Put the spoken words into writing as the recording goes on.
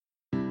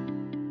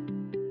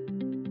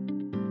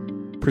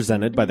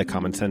Presented by the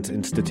Common Sense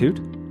Institute,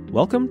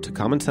 welcome to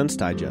Common Sense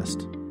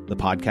Digest, the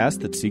podcast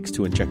that seeks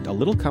to inject a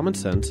little common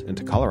sense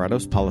into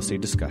Colorado's policy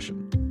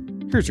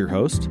discussion. Here's your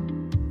host,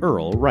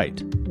 Earl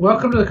Wright.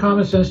 Welcome to the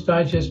Common Sense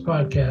Digest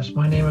podcast.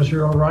 My name is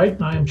Earl Wright,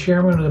 and I am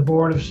chairman of the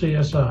board of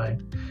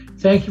CSI.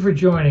 Thank you for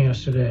joining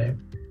us today.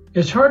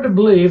 It's hard to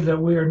believe that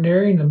we are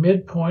nearing the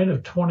midpoint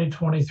of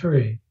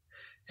 2023.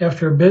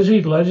 After a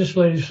busy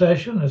legislative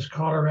session as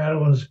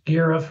Coloradoans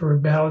gear up for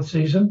ballot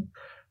season,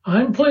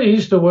 I'm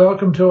pleased to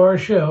welcome to our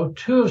show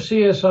two of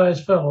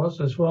CSI's fellows,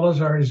 as well as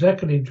our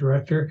executive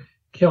director,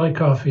 Kelly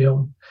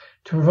Caufield,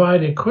 to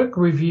provide a quick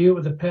review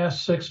of the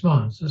past 6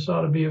 months. This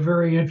ought to be a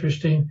very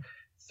interesting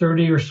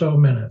 30 or so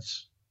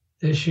minutes.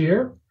 This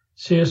year,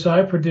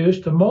 CSI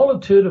produced a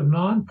multitude of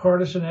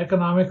nonpartisan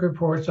economic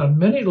reports on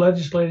many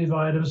legislative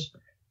items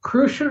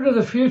crucial to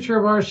the future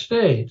of our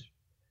state.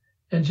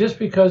 And just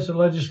because the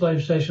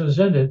legislative session has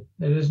ended,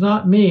 it does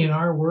not mean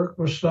our work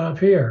will stop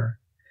here.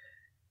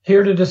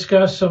 Here to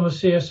discuss some of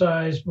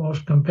CSI's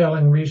most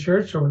compelling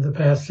research over the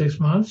past 6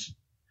 months,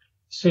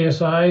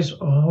 CSI's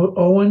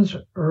Owens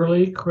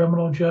Early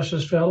Criminal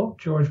Justice Fellow,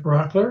 George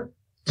Brauchler.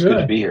 It's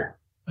good to be here.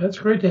 That's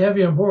great to have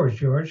you on board,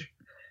 George.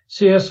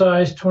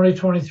 CSI's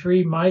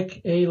 2023 Mike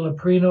A.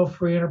 Leprino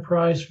Free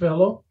Enterprise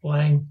Fellow,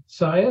 Lang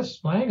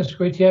Sias. Lang, it's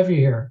great to have you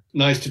here.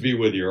 Nice to be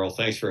with you, Earl.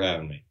 Thanks for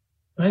having me.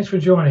 Thanks for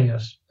joining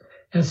us.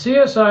 And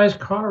CSI's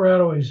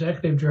Colorado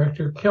Executive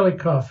Director, Kelly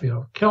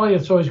Caufield. Kelly,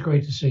 it's always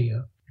great to see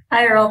you.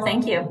 Hi, Earl.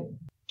 Thank you.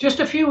 Just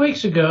a few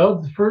weeks ago,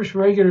 the first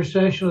regular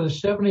session of the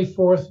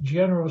 74th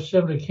General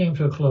Assembly came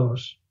to a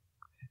close.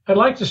 I'd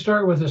like to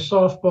start with a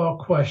softball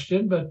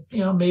question, but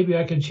maybe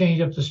I can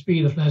change up the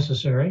speed if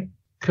necessary.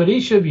 Could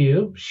each of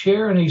you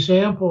share an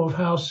example of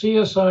how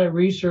CSI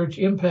research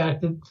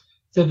impacted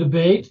the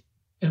debate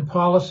and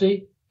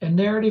policy and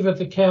narrative at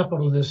the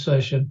Capitol this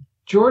session?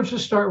 George,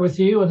 let's start with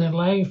you, and then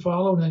Lang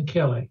follow, and then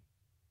Kelly.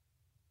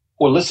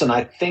 Well, listen,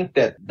 I think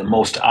that the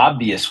most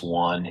obvious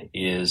one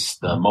is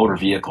the motor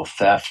vehicle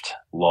theft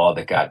law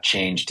that got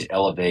changed to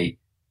elevate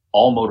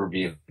all motor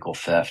vehicle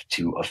theft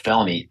to a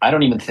felony. I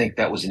don't even think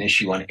that was an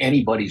issue on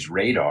anybody's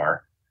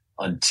radar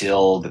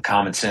until the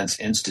Common Sense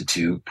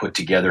Institute put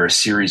together a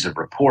series of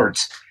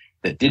reports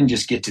that didn't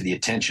just get to the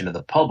attention of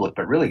the public,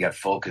 but really got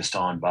focused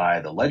on by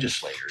the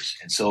legislators.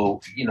 And so,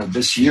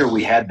 this year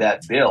we had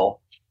that bill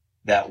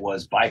that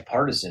was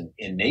bipartisan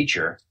in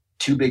nature.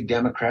 2 big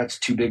Democrats,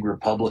 2 big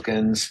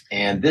Republicans,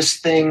 and this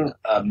thing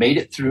made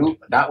it through,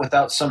 not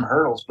without some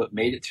hurdles, but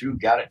made it through,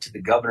 got it to the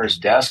governor's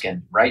desk.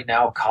 And right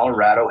now,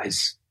 Colorado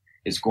is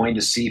going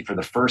to see for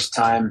the first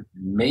time,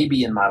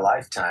 maybe in my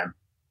lifetime,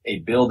 a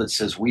bill that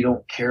says we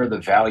don't care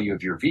the value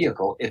of your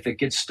vehicle. If it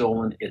gets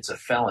stolen, it's a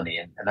felony.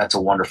 And that's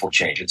a wonderful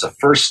change. It's a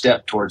first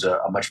step towards a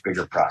much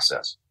bigger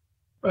process.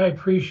 I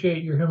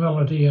appreciate your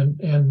humility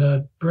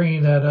and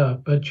bringing that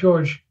up. But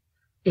George,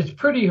 it's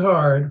pretty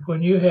hard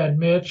when you had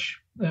Mitch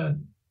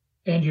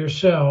and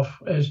yourself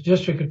as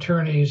district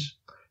attorneys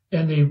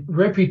and the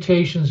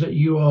reputations that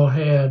you all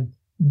had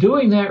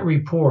doing that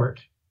report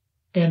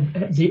and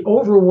the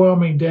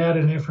overwhelming data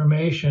and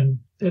information.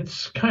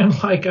 It's kind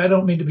of like, I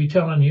don't mean to be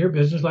telling your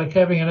business, like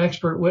having an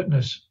expert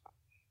witness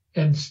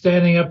and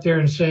standing up there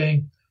and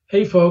saying,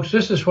 hey, folks,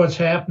 this is what's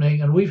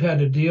happening, and we've had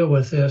to deal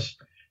with this.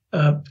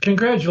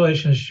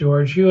 Congratulations,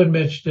 George. You and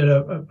Mitch did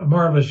a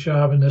marvelous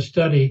job in the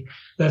study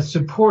that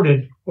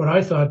supported what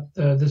I thought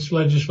this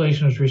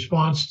legislation was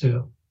response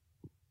to.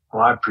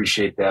 Well, I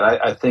appreciate that.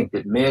 I think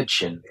that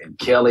Mitch and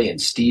Kelly and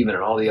Stephen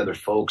and all the other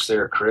folks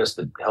there, Chris,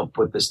 that helped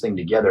put this thing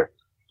together,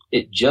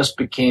 it just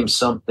became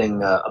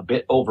something a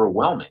bit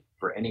overwhelming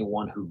for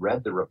anyone who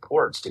read the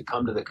reports to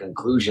come to the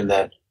conclusion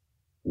that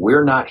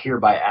we're not here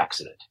by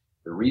accident.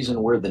 The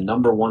reason we're the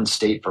number 1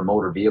 state for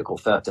motor vehicle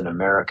theft in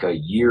America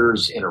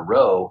years in a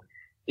row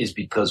is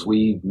because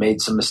we made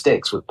some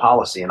mistakes with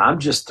policy. And I'm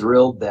just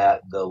thrilled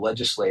that the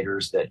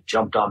legislators that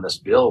jumped on this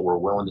bill were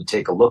willing to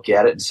take a look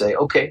at it and say,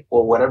 okay,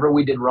 well, whatever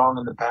we did wrong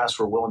in the past,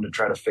 we're willing to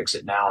try to fix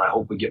it now. And I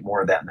hope we get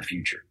more of that in the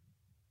future.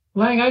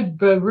 Lang, I'd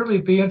really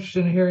be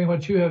interested in hearing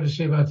what you have to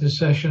say about this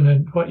session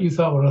and what you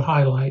thought would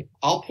highlight.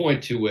 I'll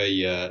point to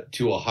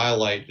a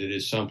highlight that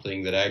is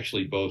something that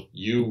actually both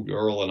you,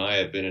 Earl, and I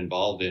have been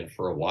involved in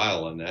for a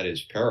while, and that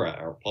is PARA,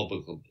 our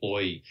Public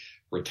Employee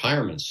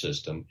Retirement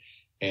System.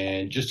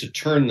 And just to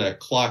turn the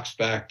clocks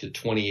back to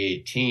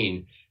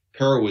 2018,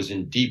 PARA was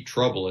in deep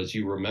trouble, as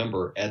you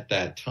remember, at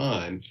that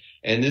time.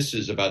 And this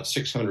is about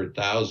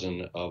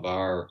 600,000 of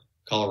our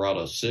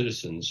Colorado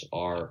citizens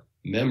are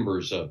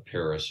members of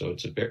PARA, so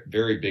it's a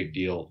very big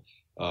deal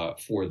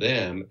for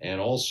them. And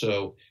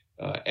also,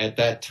 at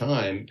that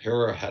time,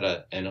 PARA had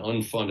an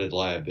unfunded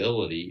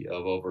liability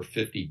of over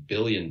 $50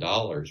 billion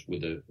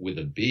with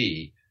a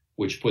B,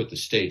 which put the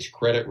state's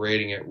credit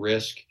rating at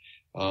risk,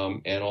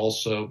 and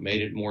also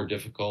made it more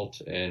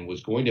difficult and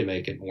was going to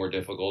make it more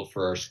difficult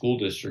for our school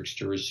districts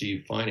to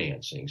receive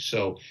financing.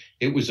 So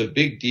it was a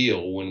big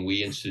deal when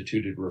we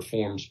instituted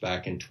reforms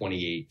back in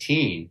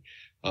 2018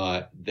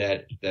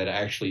 that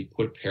actually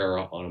put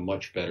PARA on a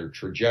much better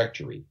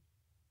trajectory.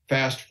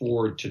 Fast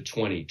forward to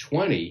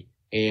 2020,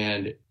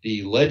 And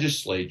the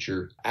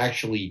legislature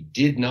actually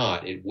did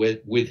not. It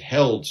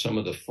withheld some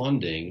of the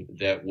funding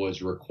that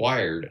was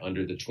required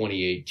under the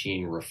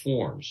 2018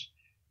 reforms.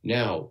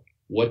 Now,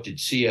 what did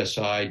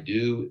CSI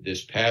do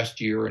this past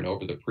year and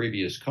over the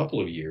previous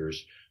couple of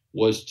years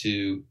was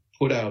to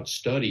put out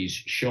studies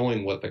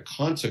showing what the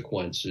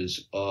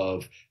consequences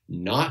of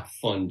not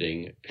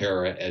funding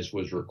para as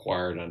was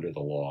required under the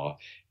law,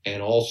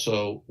 and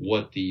also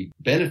what the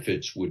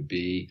benefits would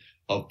be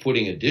of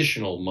putting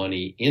additional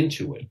money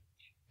into it.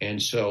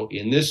 And so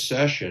in this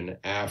session,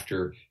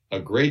 after a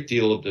great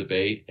deal of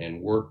debate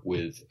and work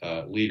with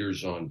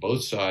leaders on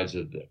both sides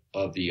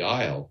of the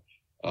aisle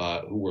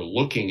who were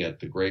looking at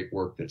the great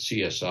work that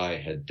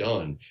CSI had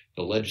done,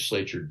 the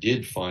legislature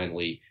did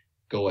finally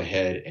go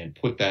ahead and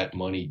put that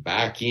money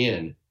back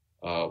in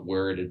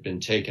where it had been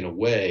taken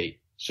away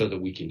so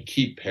that we can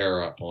keep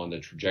para on the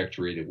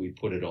trajectory that we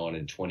put it on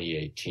in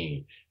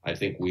 2018. I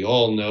think we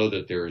all know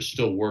that there is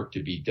still work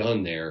to be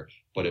done there,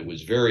 but it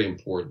was very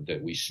important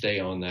that we stay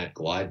on that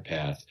glide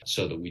path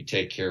so that we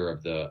take care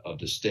of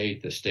the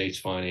state's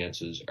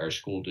finances, our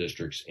school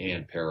districts,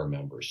 and para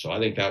members. So I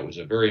think that was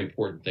a very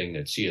important thing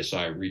that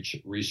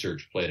CSI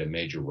research played a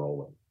major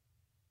role in.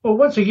 Well,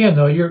 once again,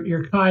 though,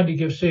 you're kind to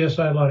give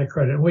CSI a lot of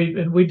credit.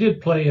 We did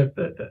play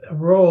a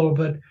role,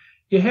 but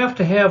you have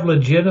to have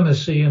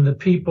legitimacy in the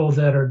people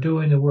that are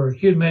doing the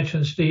work. You'd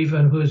mentioned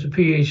Stephen, who is a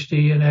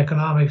PhD in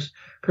economics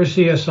for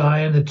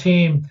CSI, and the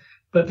team.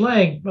 But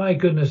Lang, my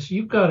goodness,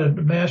 you've got a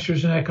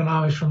master's in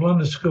economics from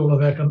London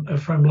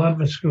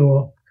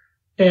School,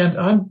 and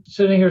I'm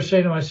sitting here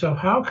saying to myself,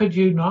 how could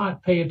you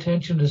not pay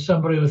attention to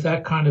somebody with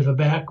that kind of a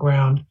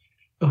background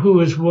who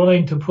is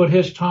willing to put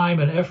his time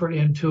and effort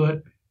into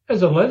it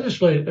as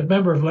a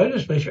member of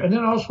legislature, and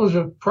then also as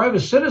a private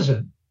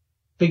citizen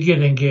to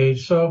get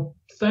engaged? So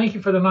thank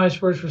you for the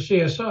nice words for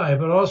CSI,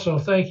 but also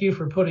thank you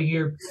for putting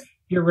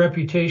your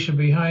reputation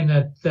behind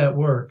that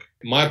work.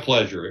 My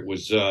pleasure.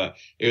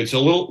 It's a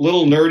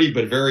little nerdy,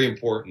 but very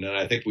important, and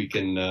I think we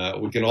can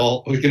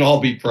all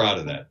be proud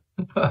of that.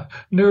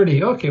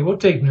 Nerdy. Okay, we'll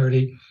take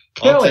nerdy.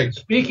 Kelly,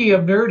 speaking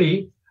of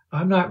nerdy,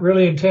 I'm not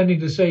really intending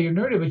to say you're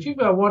nerdy, but you've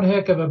got one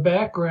heck of a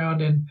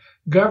background in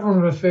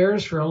government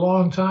affairs for a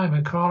long time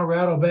in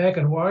Colorado, back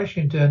in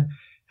Washington.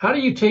 How do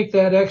you take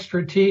that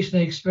expertise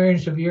and the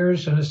experience of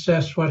yours and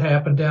assess what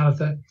happened down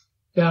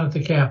at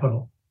the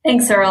Capitol?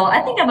 Thanks, Earl.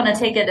 I think I'm going to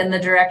take it in the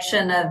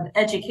direction of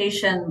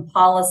education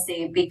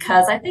policy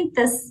because I think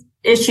this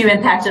issue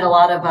impacted a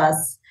lot of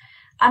us.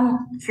 I'm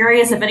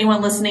curious if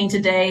anyone listening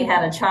today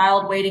had a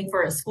child waiting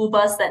for a school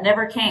bus that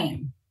never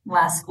came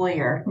last school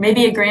year,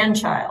 maybe a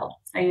grandchild.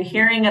 Are you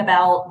hearing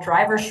about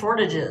driver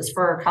shortages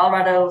for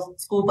Colorado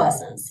school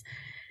buses?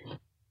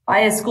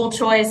 Why is school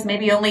choice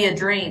maybe only a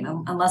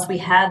dream unless we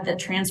had the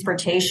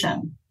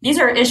transportation? These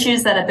are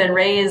issues that have been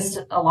raised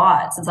a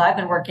lot since I've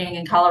been working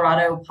in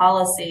Colorado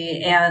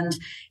policy, and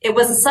it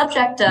was a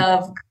subject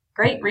of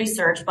great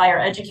research by our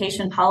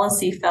education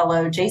policy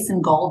fellow,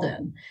 Jason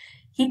Golden.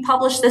 He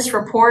published this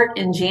report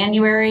in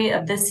January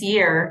of this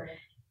year,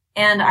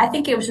 and I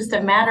think it was just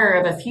a matter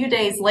of a few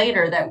days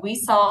later that we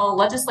saw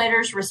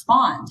legislators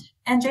respond.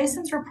 And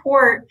Jason's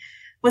report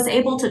was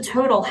able to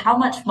total how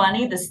much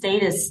money the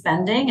state is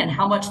spending and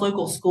how much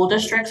local school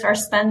districts are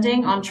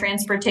spending on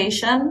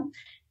transportation.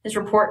 His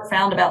report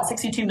found about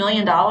 $62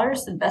 million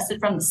invested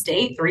from the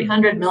state,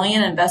 $300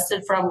 million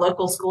invested from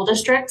local school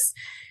districts.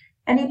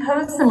 And he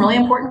posed some really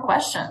important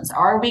questions.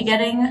 Are we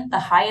getting the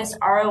highest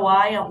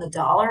ROI on the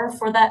dollar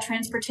for that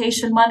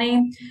transportation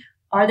money?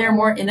 Are there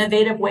more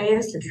innovative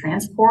ways to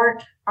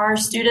transport our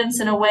students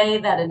in a way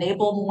that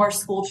enable more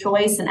school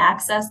choice and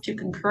access to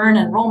concurrent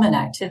enrollment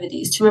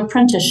activities, to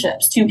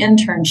apprenticeships, to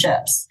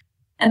internships?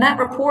 And that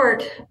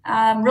report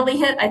really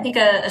hit, I think,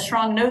 a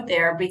strong note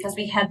there because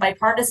we had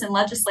bipartisan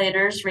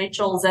legislators,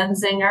 Rachel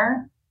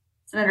Zenzinger,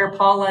 Senator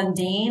Paul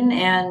Lundeen,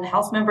 and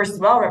House members as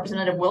well,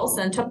 Representative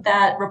Wilson, took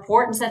that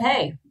report and said,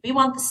 hey, we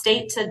want the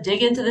state to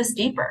dig into this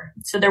deeper.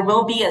 So there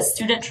will be a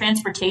student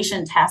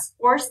transportation task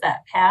force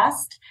that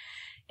passed.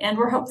 And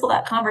we're hopeful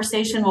that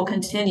conversation will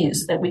continue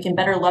so that we can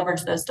better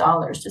leverage those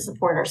dollars to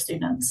support our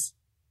students.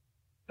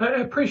 I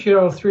appreciate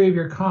all three of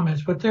your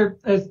comments, but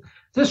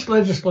this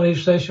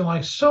legislative session,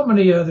 like so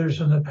many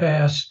others in the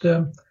past,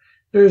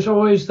 there's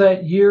always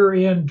that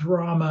year-end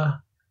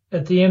drama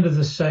at the end of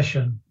the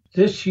session.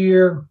 This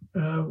year,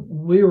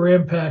 we were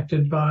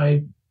impacted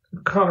by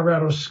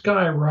Colorado's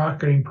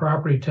skyrocketing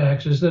property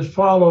taxes that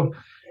followed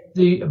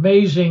the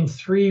amazing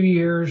 3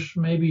 years,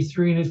 maybe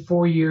 3 to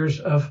 4 years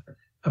of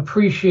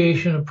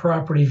appreciation of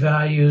property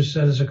values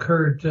that has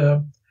occurred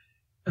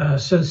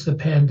since the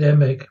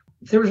pandemic.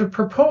 There was a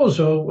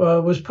proposal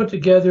was put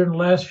together in the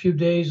last few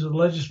days of the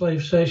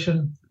legislative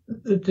session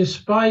that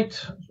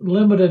despite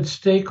limited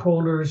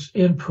stakeholders'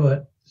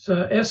 input,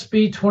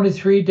 SB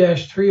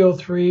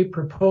 23-303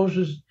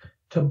 proposes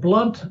to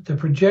blunt the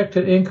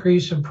projected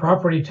increase in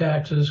property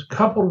taxes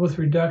coupled with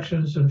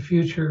reductions in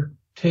future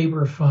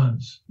Tabor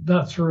funds.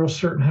 Not real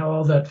certain how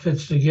all that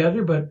fits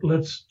together, but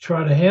let's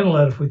try to handle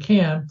it if we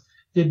can.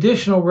 The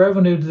additional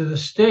revenue to the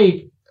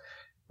state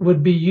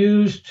would be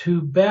used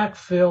to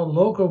backfill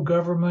local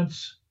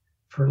governments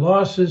for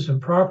losses in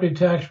property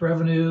tax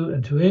revenue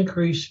and to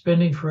increase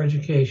spending for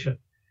education.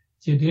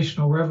 The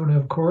additional revenue,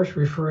 of course,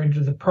 referring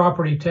to the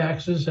property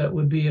taxes that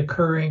would be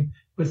occurring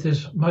with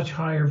this much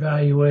higher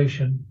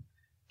valuation.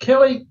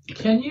 Kelly,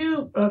 can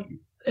you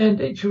and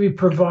HB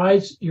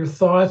provides your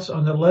thoughts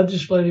on the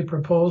legislative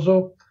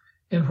proposal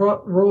and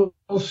what role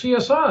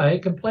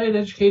CSI can play to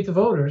educate the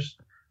voters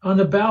on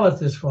the ballot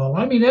this fall?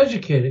 I mean,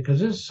 educated, because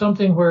this is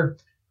something where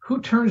who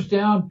turns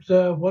down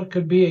what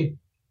could be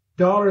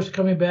dollars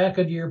coming back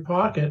into your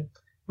pocket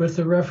with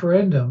the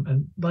referendum?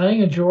 And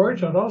Lang and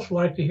George, I'd also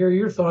like to hear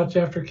your thoughts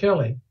after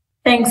Kelly.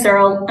 Thanks,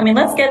 Earl. I mean,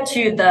 let's get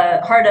to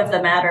the heart of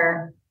the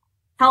matter.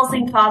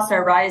 Housing costs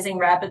are rising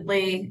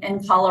rapidly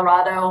in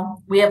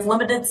Colorado. We have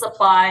limited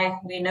supply.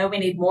 We know we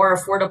need more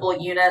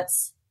affordable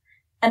units.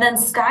 And then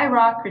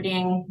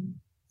skyrocketing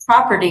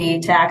property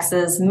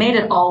taxes made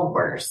it all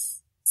worse.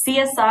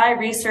 CSI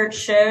research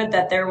showed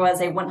that there was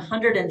a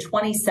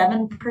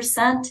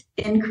 127%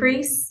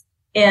 increase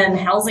in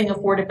housing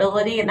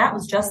affordability, and that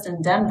was just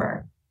in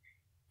Denver.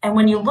 And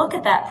when you look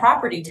at that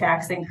property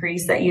tax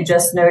increase that you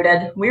just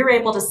noted, we were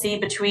able to see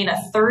between a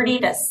 30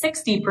 to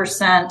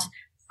 60%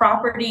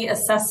 property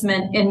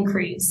assessment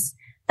increase.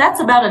 That's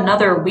about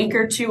another week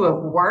or two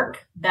of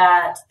work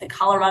that the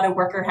Colorado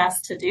worker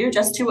has to do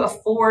just to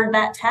afford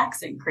that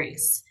tax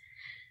increase.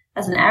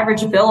 That's an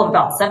average bill of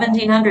about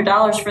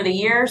 $1,700 for the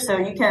year, so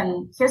you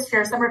can kiss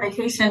your summer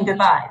vacation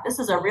goodbye. This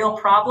is a real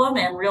problem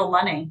and real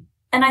money.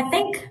 And I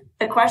think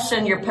the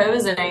question you're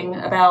posing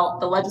about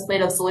the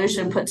legislative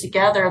solution put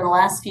together in the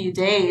last few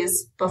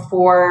days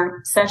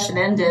before session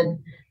ended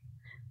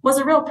was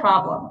a real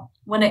problem.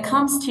 When it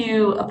comes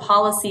to a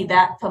policy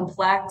that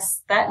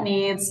complex, that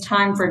needs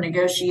time for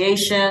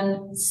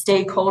negotiation,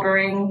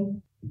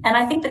 stakeholdering. And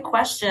I think the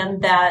question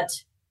that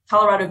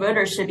Colorado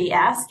voters should be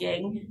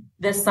asking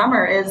this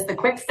summer is the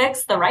quick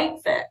fix, the right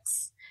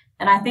fix.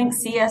 And I think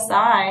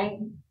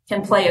CSI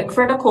can play a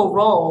critical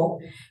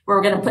role.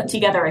 We're going to put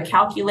together a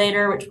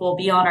calculator, which will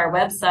be on our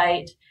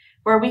website,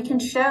 where we can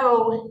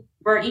show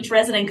where each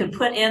resident could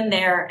put in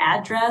their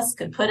address,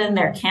 could put in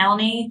their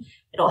county.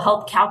 It'll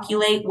help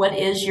calculate what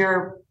is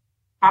your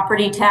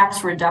property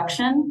tax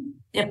reduction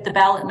if the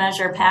ballot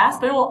measure passed,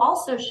 but it will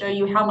also show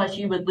you how much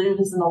you would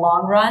lose in the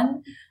long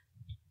run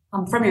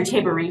from your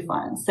TABOR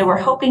refund. So we're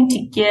hoping to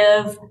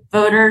give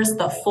voters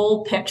the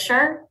full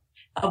picture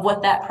of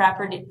what that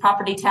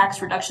property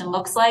tax reduction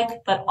looks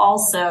like, but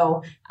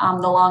also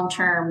the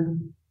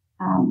long-term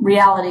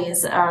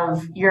realities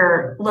of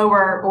your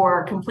lower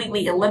or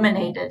completely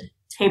eliminated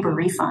TABOR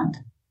refund.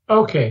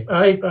 Okay,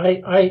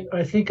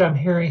 I think I'm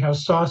hearing how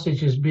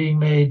sausage is being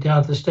made down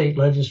at the state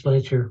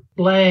legislature.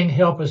 Lang,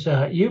 help us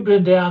out. You've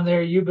been down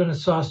there. You've been a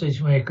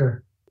sausage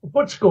maker.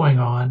 What's going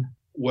on?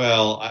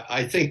 Well,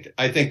 I think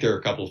there are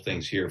a couple of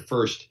things here.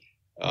 First,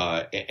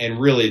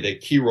 and really the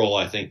key role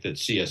I think that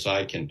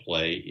CSI can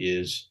play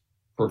is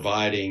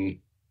providing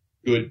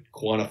good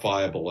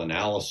quantifiable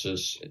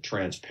analysis,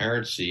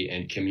 transparency,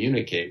 and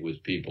communicate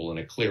with people in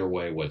a clear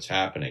way what's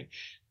happening.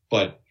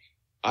 But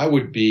I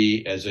would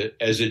be, as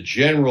a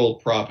general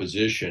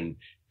proposition,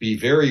 be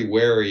very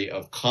wary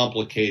of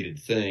complicated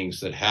things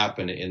that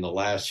happen in the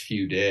last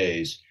few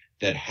days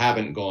that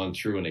haven't gone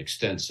through an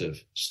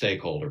extensive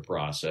stakeholder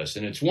process.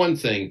 And it's one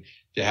thing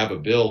to have a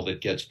bill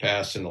that gets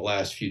passed in the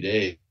last few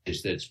days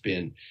that's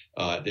been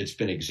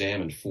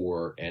examined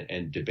for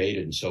and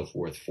debated and so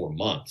forth for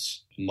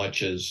months,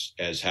 much as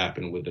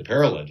happened with the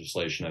para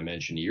legislation I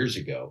mentioned years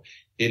ago.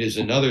 It is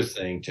another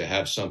thing to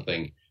have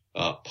something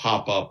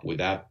pop up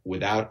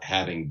without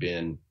having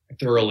been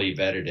thoroughly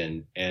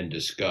vetted and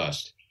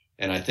discussed.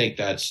 And I think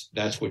that's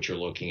what you're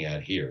looking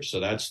at here. So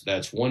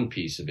that's one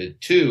piece of it.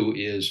 Two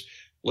is,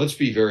 let's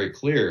be very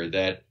clear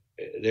that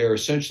they're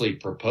essentially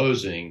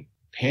proposing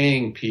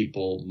paying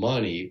people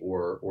money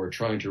or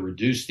trying to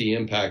reduce the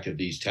impact of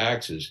these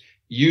taxes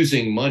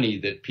using money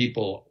that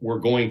people were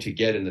going to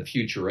get in the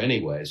future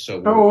anyway. So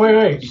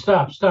wait,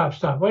 stop.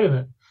 Wait a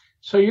minute.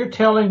 So you're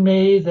telling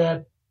me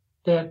that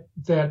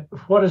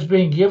what is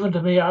being given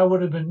to me, I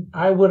would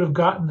have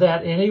gotten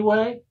that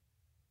anyway?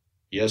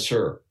 Yes,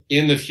 sir.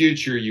 In the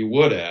future, you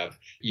would have.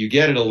 You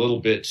get it a little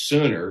bit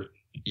sooner.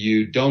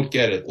 You don't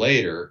get it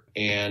later.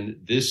 And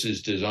this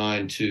is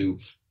designed to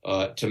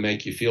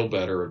make you feel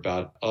better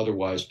about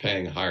otherwise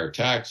paying higher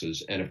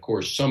taxes. And of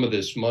course, some of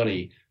this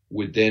money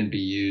would then be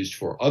used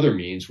for other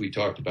means. We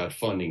talked about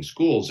funding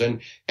schools,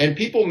 and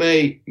people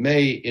may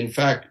in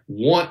fact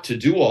want to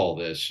do all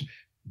this,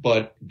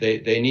 but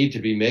they need to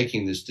be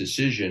making this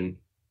decision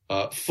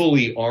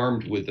fully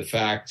armed with the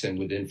facts and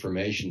with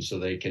information so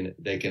they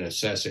can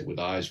assess it with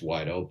eyes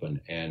wide open.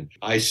 And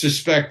I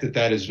suspect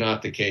that is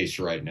not the case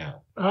right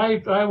now.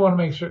 I want to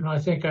make certain I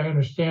think I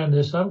understand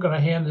this. I'm going to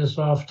hand this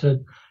off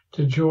to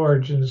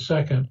George in a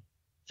second.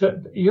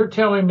 So you're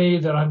telling me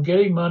that I'm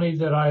getting money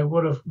that I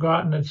would have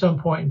gotten at some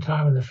point in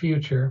time in the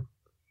future,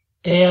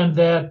 and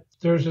that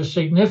there's a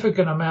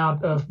significant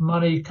amount of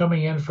money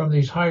coming in from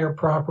these higher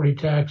property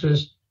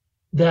taxes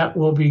that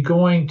will be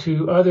going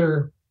to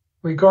other,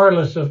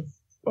 regardless of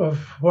of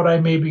what I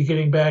may be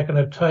getting back in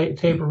a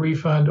TABOR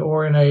refund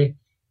or in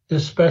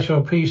this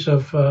special piece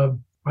of,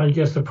 I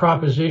guess, the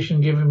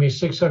proposition giving me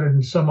 $600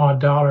 and some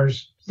odd.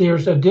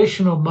 There's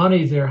additional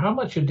money there. How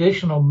much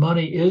additional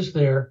money is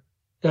there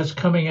that's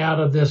coming out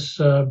of this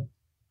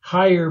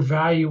higher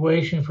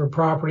valuation for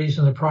properties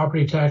and the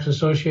property tax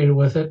associated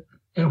with it?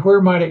 And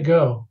where might it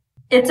go?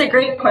 It's a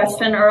great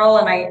question, Earl,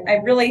 and I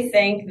really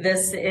think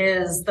this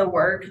is the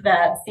work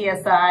that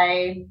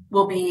CSI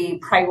will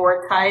be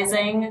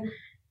prioritizing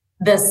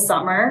this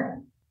summer.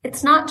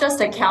 It's not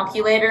just a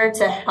calculator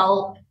to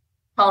help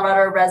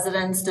Colorado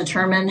residents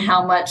determine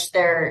how much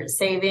their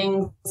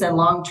savings and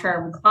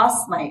long-term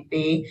costs might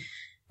be,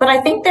 but I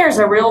think there's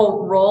a real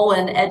role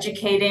in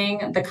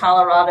educating the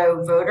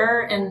Colorado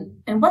voter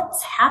and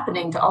what's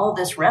happening to all of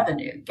this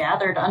revenue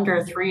gathered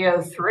under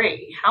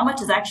 303. How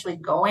much is actually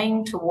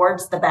going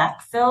towards the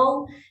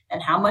backfill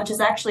and how much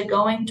is actually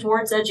going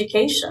towards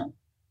education?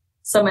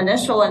 Some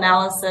initial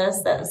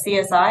analysis that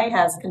CSI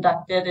has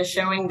conducted is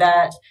showing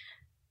that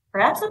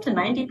perhaps up to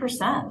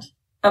 90%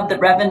 of the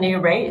revenue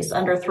raised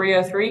under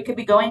 303 could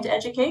be going to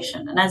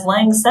education. And as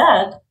Lang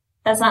said,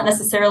 that's not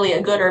necessarily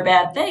a good or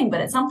bad thing,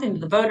 but it's something that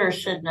the voters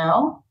should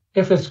know.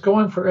 If it's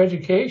going for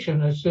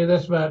education, I'd say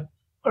that's about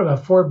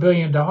 $4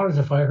 billion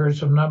if I heard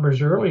some numbers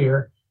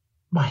earlier.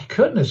 My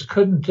goodness,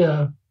 couldn't,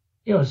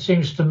 it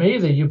seems to me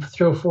that you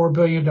throw $4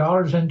 billion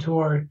into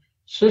our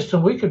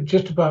system, we could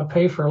just about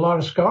pay for a lot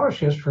of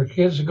scholarships for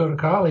kids to go to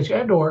college.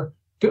 And or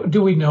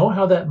do we know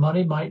how that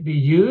money might be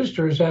used,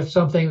 or is that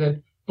something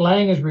that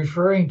Lang is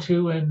referring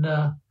to and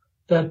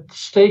that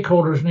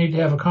stakeholders need to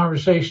have a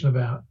conversation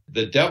about?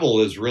 The devil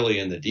is really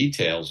in the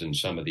details in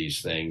some of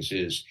these things.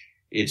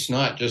 It's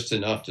not just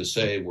enough to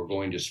say we're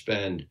going to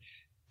spend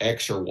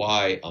X or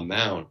Y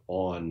amount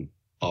on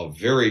a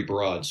very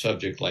broad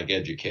subject like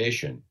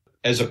education.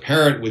 As a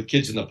parent with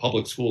kids in the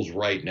public schools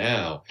right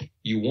now,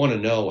 you want to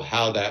know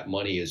how that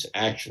money is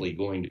actually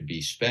going to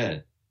be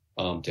spent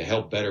to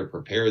help better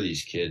prepare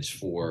these kids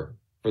for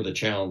the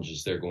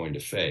challenges they're going to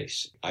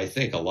face. I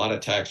think a lot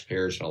of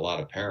taxpayers and a lot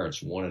of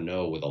parents want to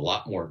know with a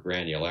lot more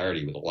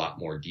granularity, with a lot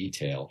more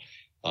detail,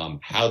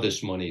 how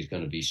this money is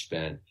going to be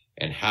spent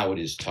and how it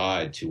is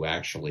tied to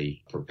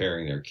actually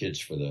preparing their kids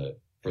for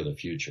the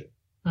future.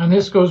 And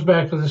this goes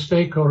back to the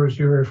stakeholders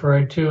you're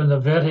referring to and the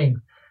vetting.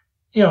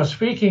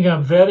 Speaking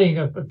of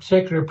vetting a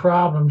particular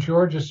problem,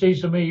 George, it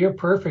seems to me you're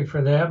perfect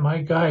for that.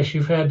 My gosh,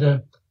 you've had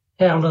to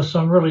handle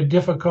some really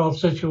difficult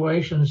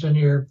situations in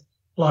your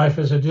life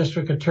as a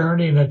district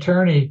attorney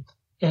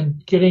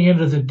and getting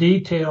into the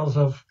details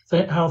of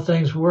how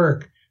things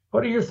work.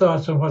 What are your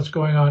thoughts on what's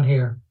going on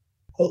here?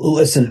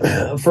 Listen,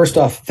 first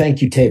off,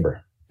 thank you,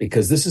 TABOR,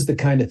 because this is the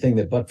kind of thing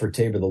that but for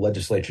TABOR, the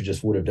legislature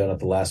just would have done at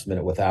the last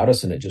minute without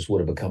us, and it just would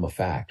have become a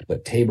fact.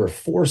 But TABOR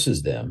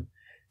forces them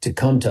to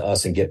come to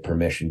us and get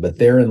permission. But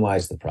therein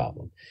lies the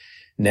problem.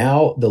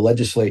 Now the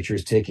legislature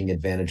is taking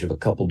advantage of a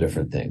couple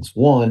different things.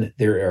 One,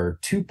 there are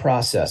two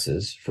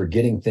processes for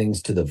getting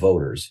things to the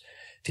voters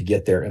to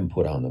get their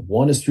input on them.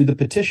 One is through the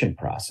petition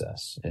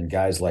process, and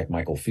guys like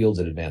Michael Fields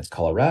at Advanced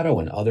Colorado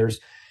and others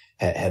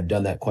have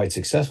done that quite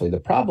successfully. The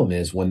problem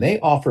is when they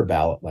offer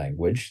ballot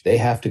language, they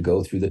have to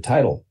go through the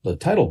title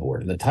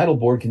board, and the title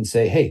board can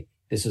say, hey,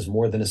 this is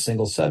more than a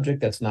single subject.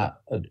 That's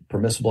not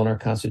permissible in our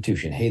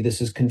Constitution. Hey,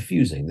 this is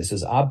confusing. This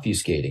is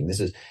obfuscating.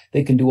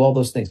 They can do all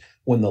those things.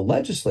 When the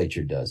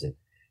legislature does it,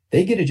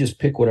 they get to just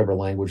pick whatever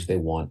language they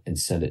want and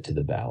send it to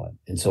the ballot.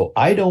 And so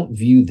I don't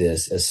view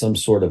this as some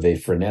sort of a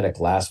frenetic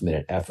last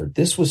minute effort.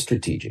 This was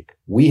strategic.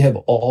 We have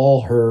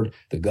all heard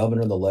the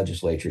governor and the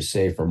legislature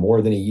say for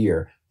more than a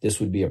year, this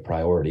would be a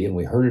priority. And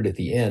we heard it at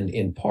the end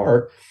in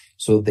part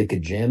so that they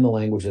could jam the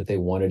language that they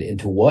wanted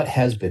into what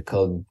has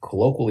become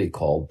colloquially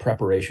called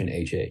Preparation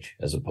HH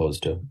as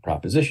opposed to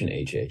Proposition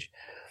HH.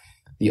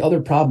 The other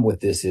problem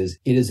with this is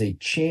it is a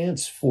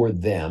chance for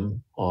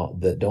them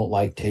that don't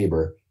like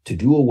TABOR to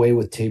do away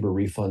with TABOR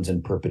refunds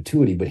in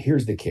perpetuity. But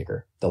here's the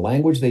kicker. The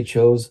language they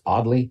chose,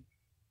 oddly,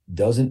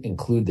 doesn't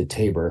include the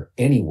TABOR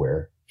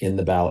anywhere in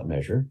the ballot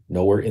measure,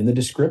 nowhere in the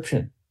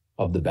description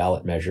of the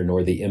ballot measure,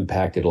 nor the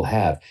impact it'll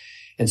have.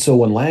 And so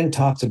when Lang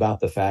talks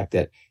about the fact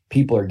that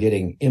people are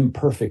getting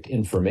imperfect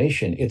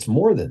information, it's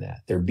more than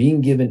that. They're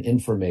being given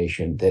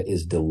information that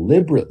is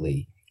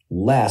deliberately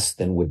less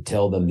than would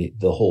tell them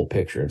the whole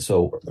picture. And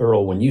so,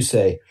 Earl, when you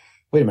say,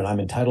 wait a minute, I'm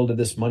entitled to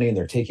this money and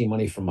they're taking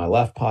money from my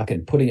left pocket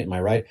and putting it in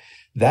my right,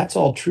 that's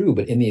all true.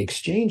 But in the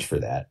exchange for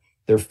that,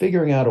 they're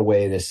figuring out a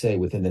way to say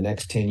within the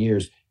next 10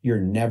 years, you're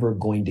never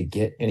going to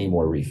get any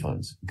more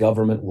refunds.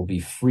 Government will be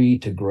free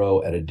to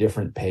grow at a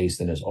different pace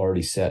than is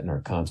already set in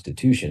our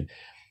Constitution.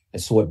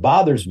 And so what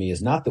bothers me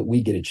is not that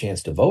we get a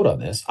chance to vote on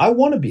this. I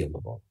want to be able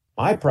to vote.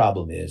 My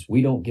problem is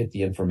we don't get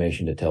the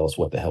information to tell us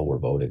what the hell we're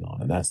voting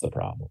on. And that's the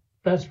problem.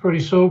 That's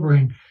pretty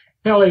sobering.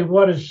 Kelly,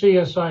 what does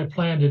CSI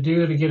plan to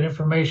do to get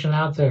information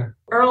out there?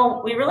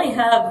 Earl, we really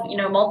have,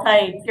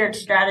 multi-tiered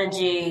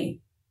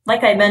strategy.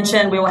 Like I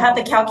mentioned, we will have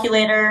the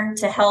calculator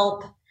to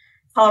help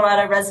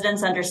Colorado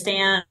residents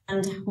understand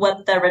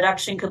what the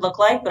reduction could look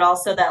like, but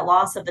also that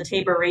loss of the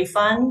TABOR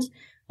refund.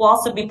 We'll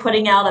also be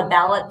putting out a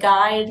ballot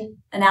guide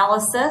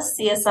analysis.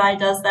 CSI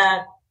does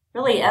that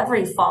really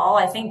every fall.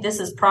 I think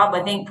Prop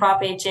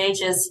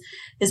HH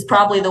is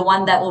probably the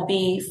one that will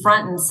be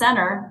front and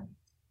center,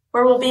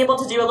 where we'll be able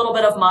to do a little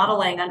bit of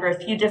modeling under a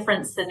few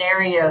different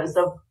scenarios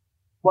of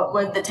what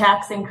would the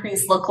tax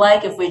increase look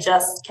like if we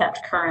just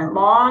kept current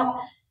law?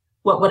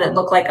 What would it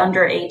look like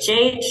under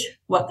HH?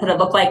 What could it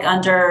look like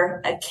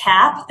under a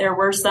cap? There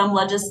were some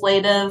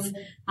legislative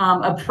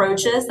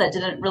approaches that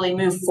didn't really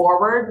move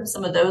forward.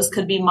 Some of those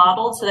could be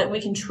modeled so that we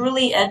can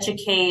truly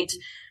educate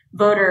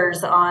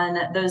voters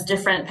on those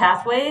different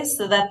pathways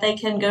so that they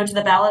can go to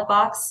the ballot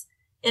box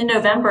in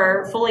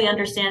November, fully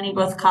understanding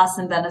both costs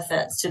and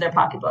benefits to their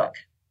pocketbook.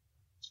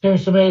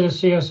 Seems to me that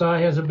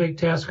CSI has a big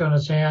task on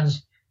its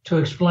hands to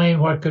explain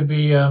what could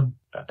be a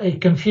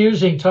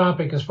confusing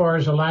topic as far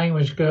as the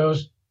language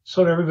goes,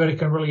 so that everybody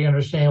can really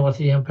understand what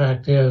the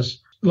impact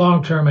is,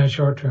 long-term and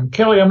short-term.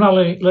 Kelly, I'm not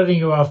letting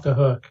you off the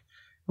hook.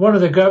 One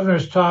of the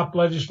governor's top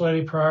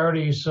legislative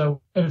priorities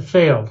it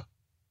failed.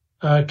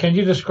 Can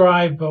you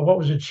describe what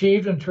was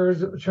achieved in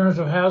terms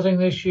of housing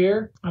this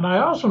year? And I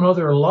also know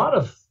there are a lot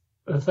of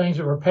things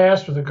that were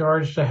passed with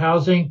regards to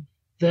housing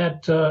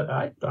that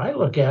I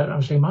look at and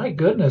I'm saying, my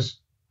goodness,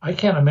 I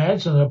can't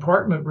imagine that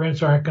apartment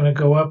rents aren't going to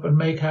go up and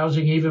make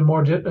housing even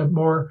more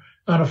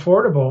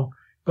unaffordable.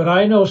 But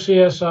I know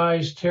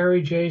CSI's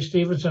Terry J.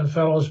 Stevenson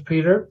Fellows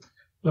Peter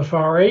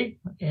Lafari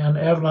and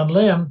Evelyn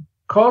Lim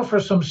called for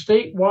some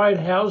statewide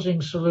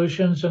housing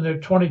solutions in their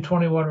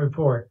 2021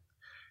 report.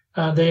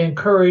 They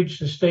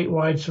encouraged the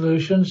statewide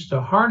solutions to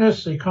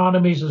harness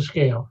economies of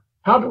scale.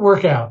 How'd it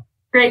work out?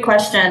 Great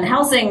question.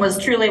 Housing was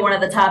truly one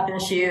of the top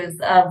issues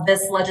of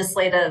this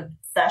legislative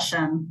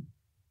session.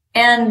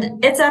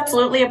 And it's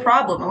absolutely a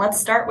problem. And let's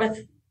start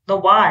with the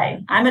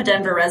why. I'm a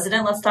Denver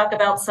resident. Let's talk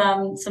about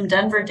some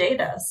Denver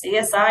data.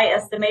 CSI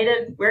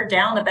estimated we're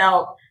down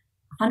about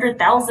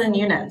 100,000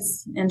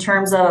 units in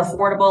terms of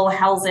affordable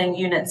housing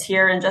units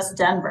here in just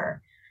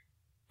Denver.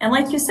 And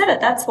like you said,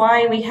 that's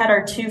why we had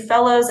our two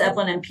fellows,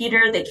 Evelyn and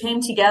Peter. They came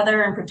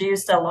together and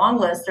produced a long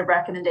list of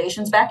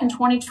recommendations back in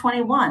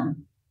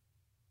 2021.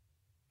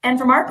 And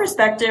from our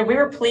perspective, we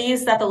were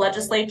pleased that the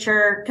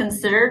legislature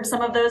considered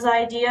some of those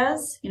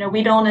ideas. You know,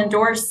 we don't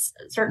endorse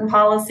certain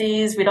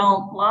policies, we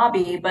don't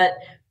lobby, but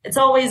it's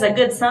always a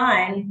good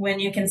sign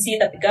when you can see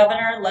that the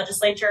governor,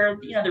 legislature,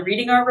 they're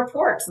reading our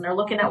reports and they're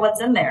looking at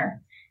what's in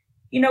there.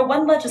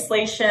 One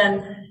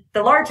legislation,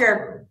 the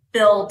larger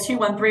Bill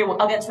 213,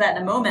 I'll get to that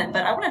in a moment,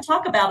 but I want to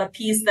talk about a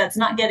piece that's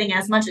not getting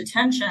as much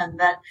attention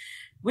that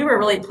we were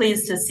really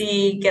pleased to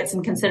see get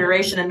some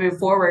consideration and move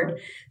forward.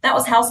 That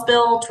was House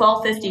Bill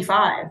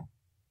 1255.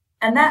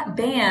 And that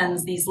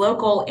bans these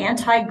local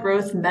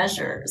anti-growth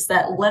measures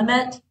that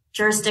limit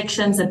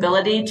jurisdictions'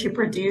 ability to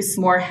produce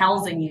more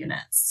housing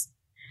units.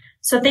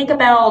 So think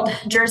about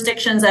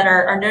jurisdictions that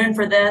are known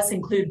for this,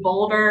 include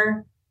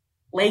Boulder,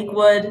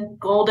 Lakewood,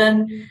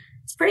 Golden.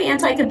 It's pretty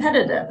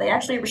anti-competitive. They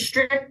actually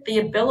restrict the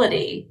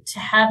ability to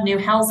have new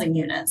housing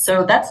units.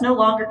 So that's no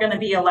longer going to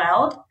be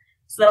allowed.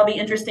 So that'll be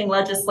interesting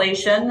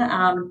legislation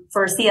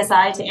for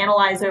CSI to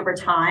analyze over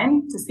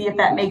time to see if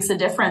that makes a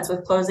difference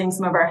with closing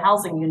some of our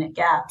housing unit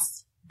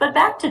gaps. But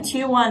back to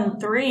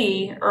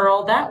 213,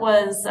 Earl, that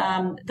was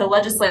the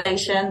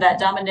legislation that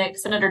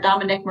Senator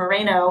Dominic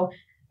Moreno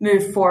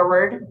moved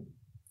forward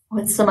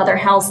with some other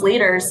House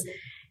leaders.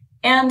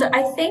 And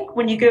I think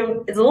when you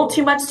go, it's a little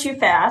too much too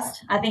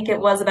fast. I think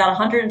it was about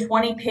a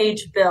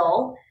 120-page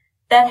bill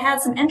that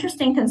had some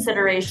interesting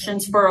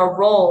considerations for a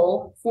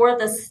role for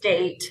the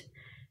state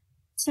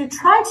to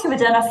try to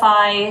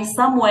identify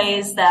some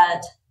ways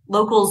that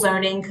local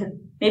zoning could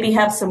maybe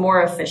have some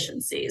more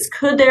efficiencies.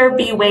 Could there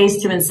be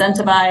ways to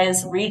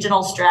incentivize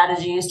regional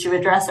strategies to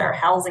address our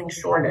housing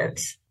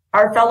shortage?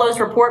 Our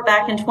fellows report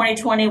back in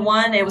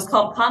 2021, it was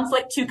called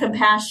Conflict to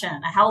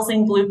Compassion, a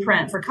housing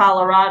blueprint for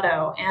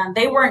Colorado. And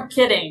they weren't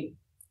kidding.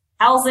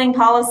 Housing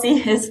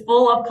policy is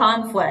full of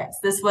conflicts.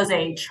 This was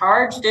a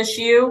charged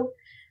issue.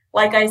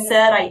 Like I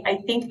said, I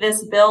think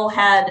this bill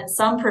had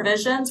some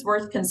provisions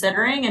worth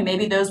considering, and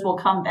maybe those will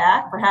come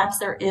back. Perhaps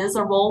there is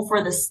a role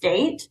for the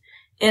state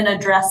in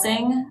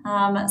addressing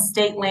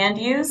state land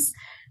use.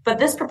 But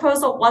this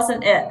proposal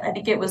wasn't it. I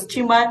think it was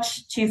too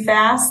much, too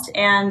fast,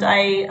 and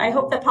I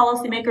hope that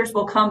policymakers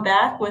will come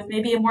back with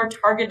maybe a more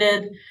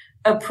targeted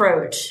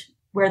approach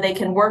where they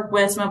can work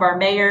with some of our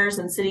mayors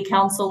and city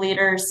council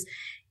leaders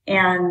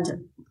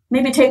and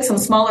maybe take some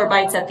smaller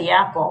bites at the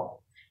apple.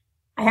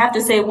 I have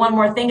to say one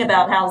more thing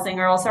about housing,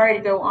 Earl. Sorry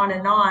to go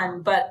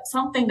on, but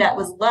something that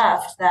was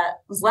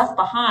left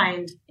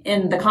behind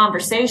in the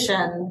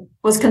conversation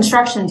was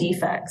construction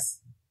defects.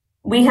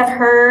 We have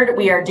heard,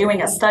 we are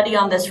doing a study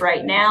on this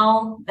right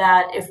now,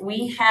 that if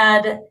we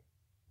had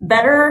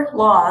better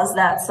laws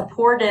that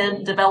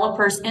supported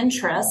developers'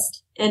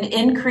 interest in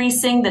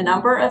increasing the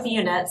number of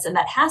units, and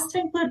that has to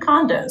include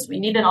condos. We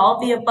need an all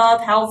of the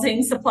above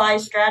housing supply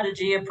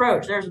strategy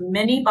approach. There's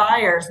many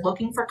buyers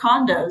looking for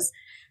condos.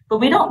 But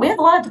we have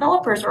a lot of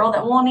developers, Earl,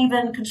 that won't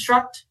even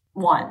construct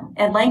one.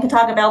 And Lane can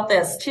talk about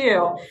this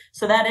too.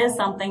 So that is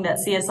something that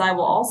CSI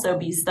will also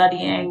be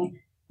studying,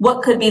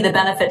 what could be the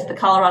benefit to the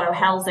Colorado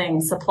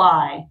housing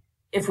supply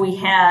if we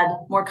had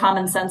more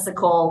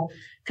commonsensical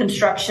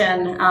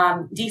construction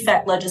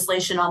defect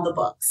legislation on the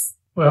books?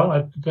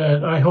 Well,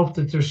 I hope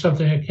that there's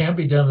something that can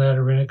be done in that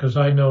arena, because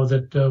I know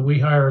that we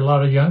hire a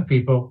lot of young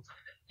people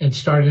and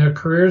starting their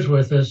careers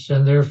with us,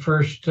 and their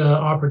first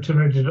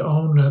opportunity to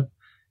own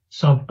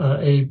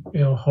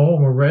a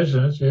home or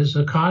residence is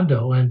a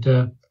condo,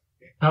 and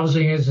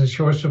housing is in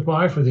short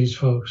supply for these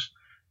folks.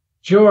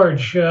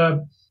 George,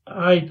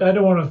 I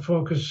don't want to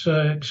focus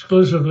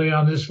exclusively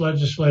on this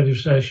legislative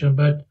session,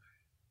 but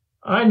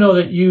I know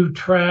that you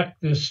track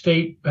the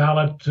state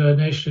ballot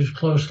initiatives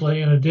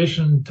closely. In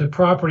addition to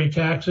property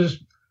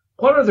taxes,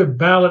 what other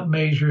ballot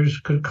measures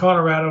could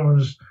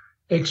Coloradoans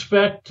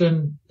expect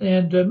and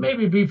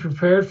maybe be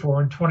prepared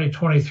for in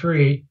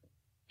 2023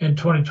 and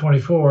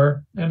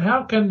 2024? And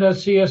how can the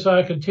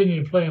CSI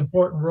continue to play an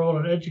important role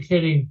in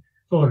educating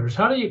voters?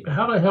 How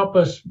to help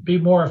us be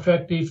more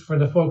effective for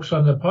the folks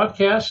on the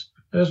podcast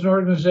as an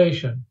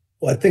organization?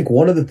 Well, I think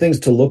one of the things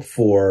to look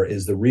for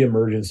is the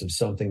reemergence of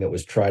something that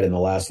was tried in the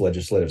last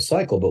legislative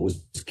cycle, but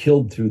was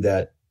killed through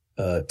that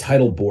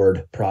title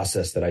board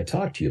process that I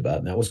talked to you about,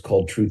 and that was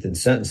called Truth in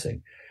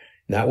Sentencing.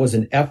 And that was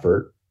an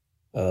effort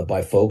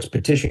by folks,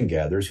 petition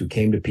gatherers, who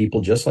came to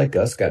people just like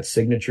us, got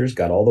signatures,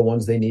 got all the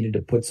ones they needed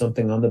to put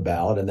something on the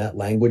ballot, and that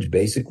language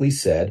basically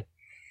said,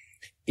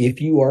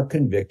 if you are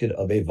convicted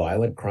of a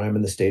violent crime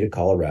in the state of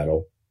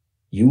Colorado,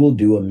 you will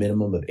do a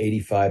minimum of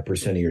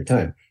 85% of your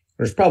time.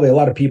 There's probably a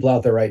lot of people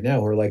out there right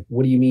now who are like,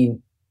 what do you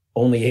mean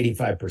only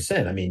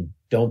 85%? I mean,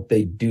 don't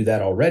they do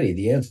that already?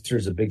 The answer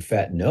is a big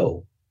fat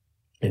no.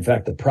 In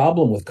fact, the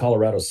problem with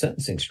Colorado's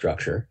sentencing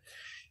structure,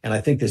 and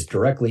I think this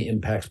directly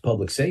impacts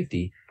public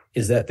safety,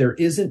 is that there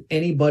isn't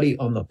anybody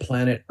on the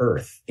planet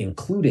Earth,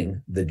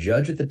 including the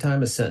judge at the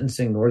time of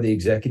sentencing nor the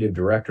executive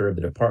director of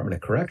the Department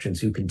of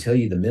Corrections, who can tell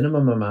you the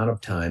minimum amount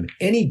of time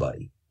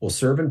anybody will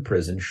serve in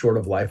prison short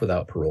of life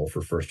without parole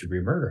for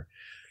first-degree murder.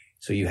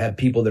 So you have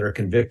people that are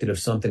convicted of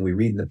something. We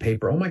read in the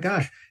paper, oh my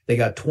gosh, they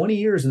got 20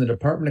 years in the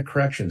Department of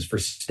Corrections for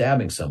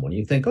stabbing someone.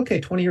 You think, okay,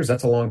 20 years,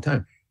 that's a long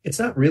time. It's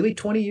not really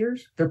 20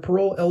 years. Their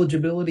parole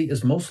eligibility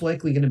is most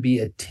likely going to be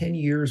at 10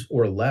 years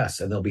or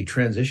less, and they'll be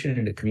transitioned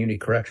into community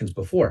corrections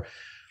before.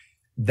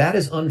 That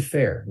is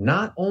unfair,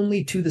 not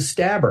only to the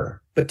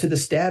stabber, but to the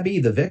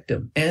stabbee, the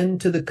victim,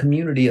 and to the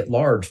community at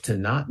large, to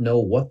not know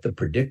what the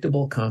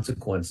predictable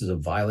consequences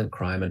of violent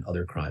crime and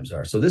other crimes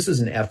are. So this is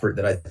an effort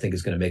that I think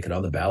is going to make it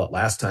on the ballot.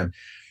 Last time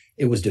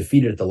it was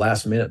defeated at the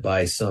last minute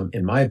by some,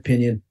 in my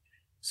opinion,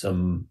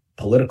 some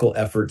political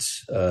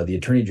efforts. The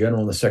Attorney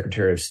General and the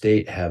Secretary of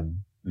State have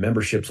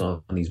memberships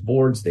on these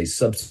boards. They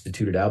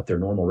substituted out their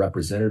normal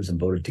representatives and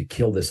voted to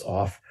kill this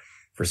off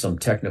for some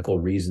technical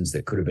reasons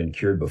that could have been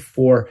cured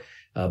before.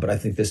 But I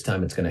think this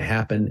time it's going to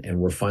happen, and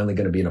we're finally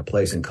going to be in a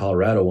place in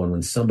Colorado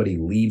when somebody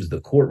leaves the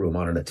courtroom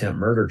on an attempt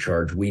murder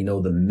charge, we know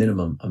the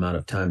minimum amount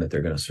of time that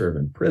they're going to serve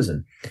in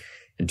prison.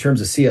 In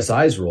terms of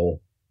CSI's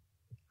role,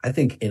 I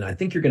think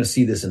you're going to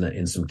see this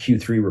in some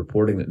Q3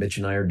 reporting that Mitch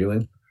and I are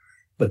doing.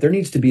 But there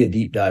needs to be a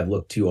deep dive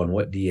look too on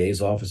what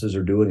DA's offices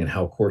are doing and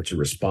how courts are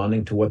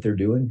responding to what they're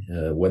doing,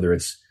 whether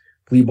it's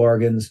plea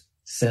bargains,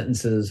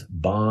 sentences,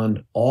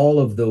 bond. All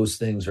of those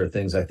things are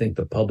things I think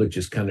the public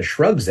just kind of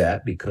shrugs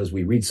at because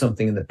we read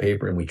something in the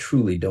paper and we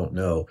truly don't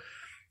know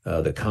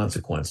the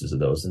consequences of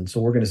those. And so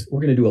we're going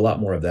to do a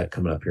lot more of that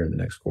coming up here in the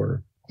next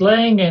quarter.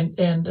 Lang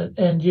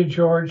and you,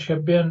 George,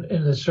 have been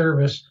in the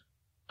service,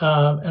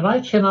 and I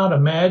cannot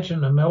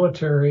imagine a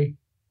military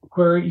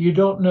where you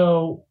don't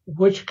know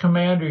which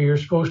commander you're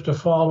supposed to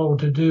follow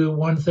to do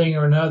one thing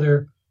or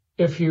another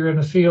if you're in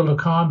the field of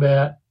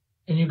combat.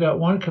 And you got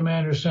one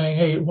commander saying,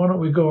 hey, why don't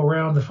we go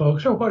around the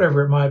folks, or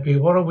whatever it might be?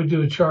 Why don't we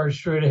do a charge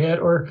straight ahead?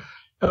 Or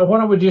why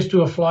don't we just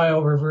do a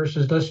flyover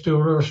versus let's do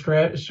a real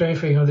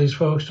strafing of these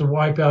folks to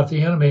wipe out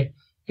the enemy?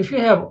 If you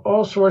have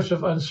all sorts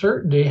of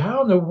uncertainty,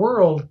 how in the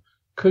world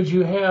could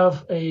you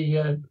have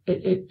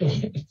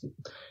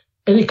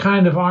any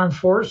kind of armed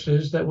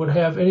forces that would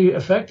have any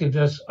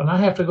effectiveness? And I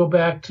have to go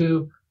back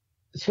to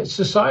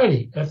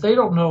society. If they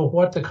don't know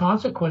what the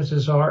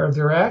consequences are of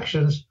their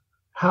actions,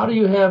 how do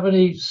you have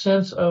any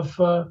sense of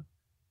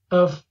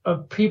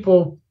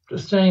people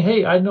saying,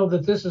 hey, I know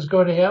that this is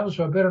going to happen,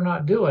 so I better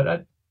not do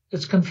it?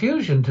 It's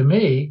confusion to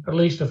me, at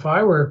least if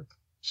I were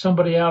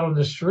somebody out on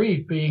the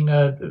street being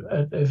a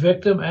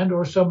victim and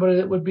or somebody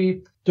that would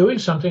be doing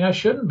something I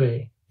shouldn't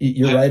be.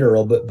 You're right,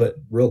 Earl, but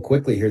real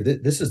quickly here,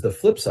 this is the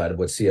flip side of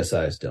what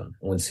CSI has done.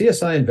 When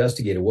CSI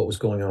investigated what was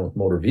going on with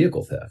motor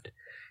vehicle theft,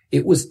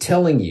 it was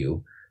telling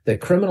you that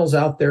criminals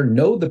out there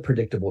know the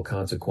predictable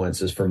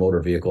consequences for motor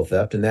vehicle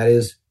theft, and that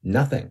is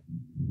nothing.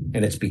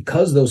 And it's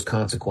because those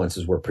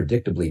consequences were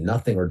predictably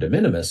nothing or de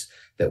minimis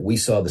that we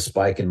saw the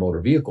spike in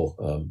motor vehicle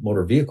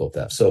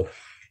theft. So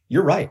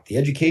you're right. The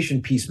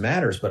education piece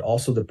matters, but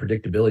also the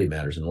predictability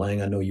matters. And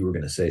Lang, I know you were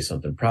going to say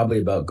something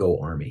probably about Go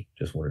Army.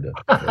 Just wanted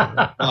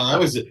to. I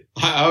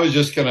was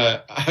just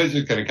gonna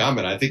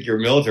comment. I think your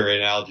military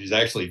analogy is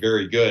actually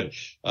very good.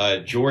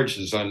 George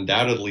has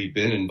undoubtedly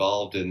been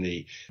involved in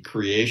the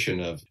creation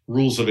of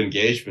rules of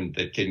engagement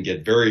that can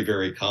get very,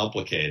 very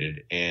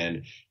complicated.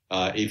 And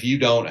if you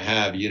don't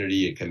have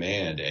unity of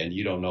command and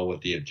you don't know what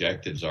the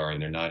objectives are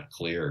and they're not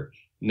clear,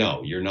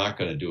 no, you're not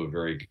going to do a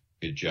very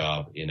good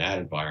job in that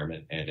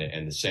environment.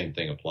 And the same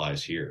thing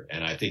applies here.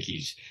 And I think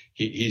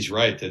he's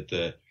right that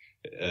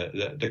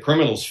the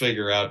criminals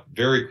figure out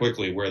very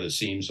quickly where the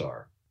seams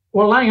are.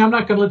 Well, Lang, I'm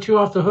not going to let you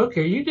off the hook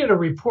here. You did a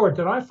report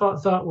that I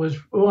thought was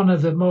one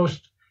of the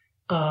most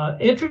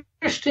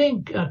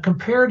interesting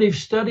comparative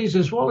studies,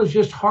 as well as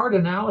just hard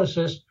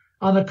analysis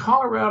on the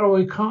Colorado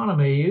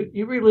economy.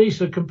 You released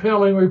a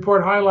compelling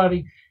report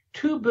highlighting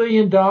 $2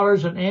 billion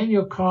in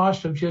annual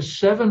cost of just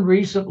 7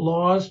 recent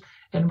laws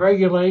and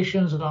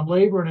regulations on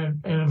labor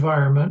and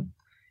environment.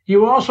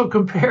 You also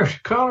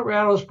compared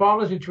Colorado's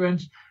policy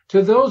trends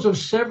to those of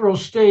several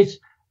states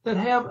that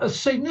have a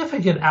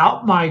significant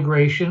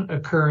out-migration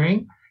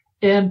occurring,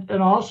 and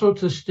also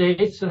to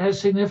states that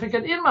has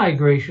significant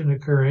in-migration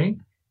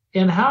occurring.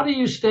 And how do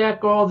you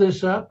stack all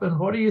this up, and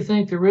what do you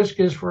think the risk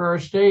is for our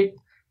state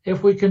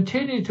if we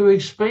continue to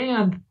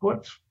expand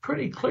what's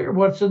pretty clear,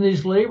 what's in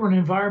these labor and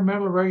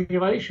environmental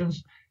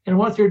regulations and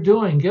what they're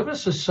doing? Give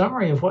us a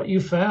summary of what you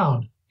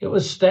found. It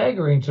was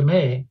staggering to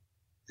me.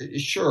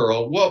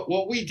 Sure.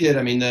 What we did,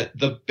 I mean,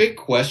 the big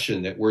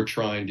question that we're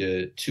trying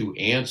to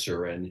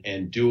answer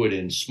and do it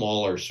in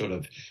smaller sort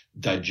of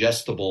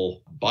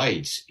digestible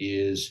bites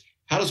is,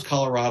 how does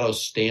Colorado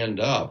stand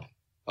up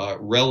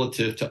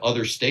relative to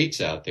other states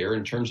out there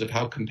in terms of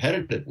how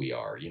competitive we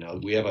are? You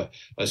know, we have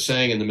a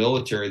saying in the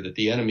military that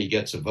the enemy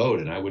gets a vote,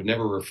 and I would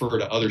never refer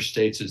to other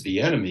states as the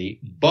enemy,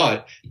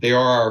 but they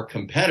are our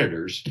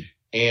competitors.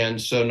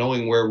 And so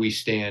knowing where we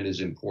stand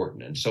is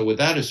important. And so with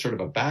that as sort of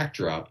a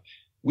backdrop,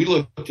 we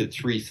looked at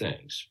 3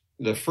 things.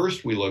 The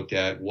first we looked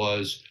at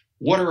was,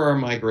 what are our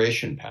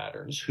migration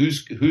patterns?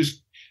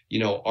 Who's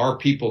are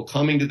people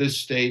coming to this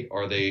state?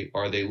 Are they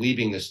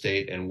leaving the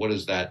state? And what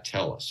does that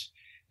tell us?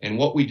 And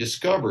what we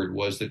discovered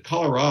was that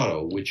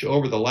Colorado, which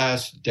over the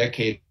last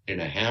decade and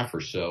a half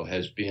or so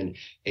has been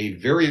a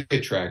very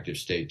attractive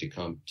state to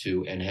come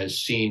to and has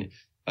seen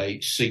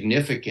a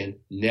significant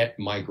net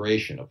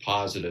migration, a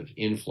positive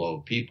inflow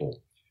of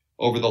people.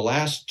 Over the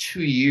last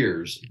 2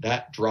 years,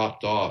 that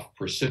dropped off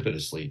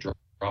precipitously,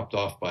 dropped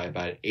off by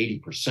about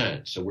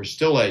 80%. So we're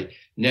still a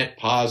net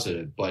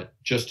positive, but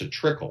just a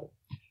trickle.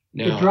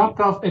 Now,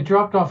 It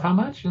dropped off how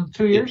much in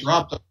 2 years? It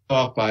dropped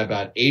off by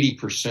about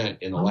 80%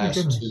 in the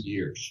last 2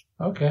 years.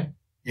 Okay.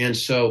 And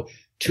so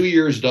 2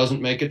 years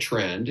doesn't make a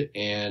trend,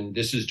 and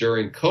this is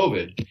during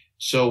COVID.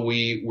 So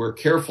we were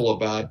careful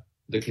about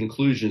the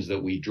conclusions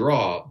that we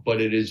draw,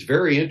 but it is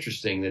very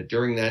interesting that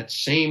during that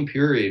same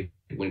period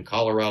when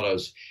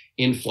Colorado's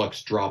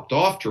influx dropped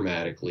off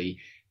dramatically,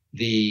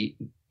 the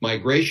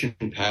migration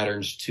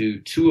patterns to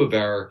 2 of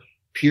our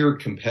peer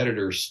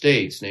competitor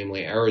states,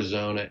 namely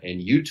Arizona and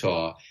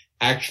Utah,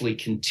 actually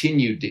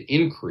continued to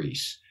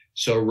increase.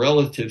 So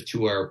relative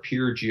to our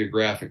peer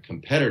geographic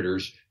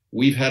competitors,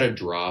 we've had a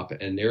drop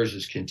and theirs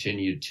has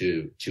continued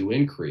to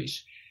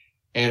increase.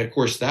 And of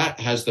course, that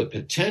has the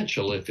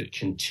potential, if it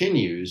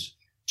continues,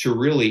 to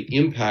really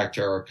impact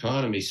our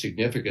economy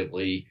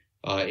significantly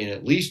in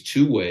at least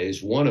 2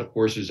 ways. One, of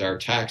course, is our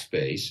tax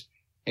base,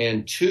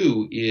 and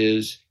 2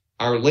 is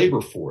our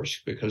labor force,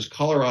 because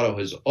Colorado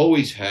has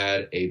always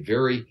had a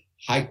very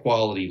high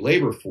quality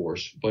labor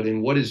force, but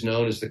in what is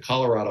known as the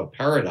Colorado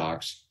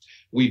paradox,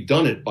 we've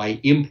done it by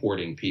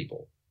importing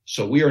people.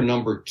 So we are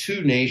number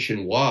 2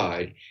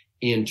 nationwide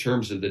in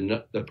terms of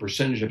the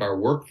percentage of our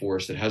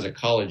workforce that has a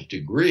college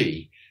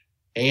degree,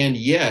 and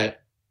yet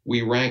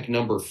we rank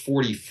number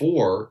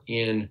 44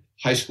 in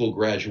high school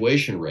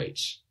graduation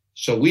rates.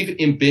 So we've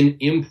been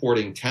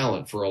importing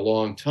talent for a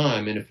long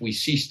time, and if we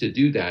cease to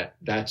do that,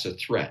 that's a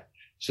threat.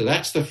 So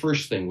that's the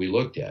first thing we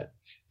looked at.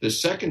 The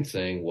second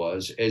thing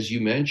was, as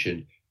you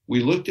mentioned, we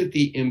looked at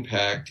the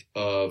impact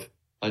of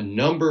a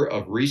number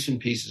of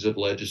recent pieces of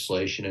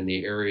legislation in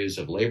the areas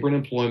of labor and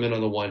employment on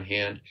the one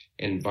hand,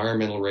 and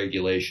environmental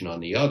regulation on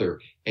the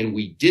other. And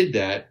we did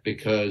that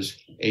because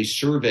a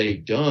survey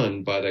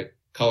done by the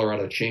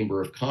Colorado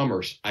Chamber of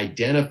Commerce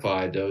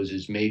identified those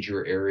as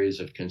major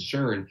areas of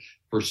concern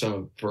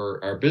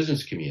for our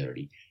business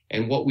community.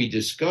 And what we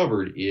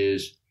discovered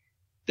is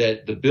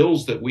that the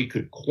bills that we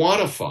could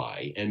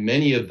quantify, and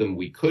many of them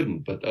we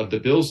couldn't, but of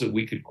the bills that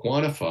we could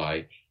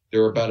quantify,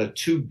 there are about a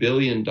 $2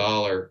 billion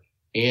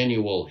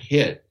annual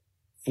hit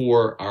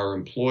for our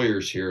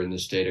employers here in the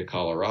state of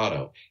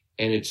Colorado.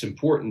 And it's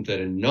important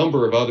that a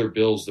number of other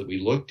bills that we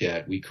looked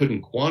at, we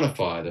couldn't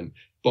quantify them,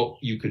 but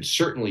you could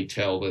certainly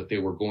tell that they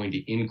were going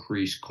to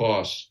increase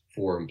costs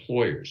for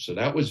employers. So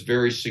that was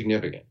very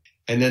significant.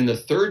 And then the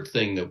third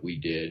thing that we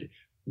did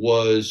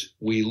was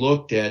we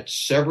looked at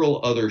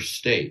several other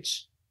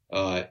states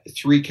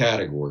three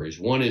categories.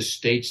 One is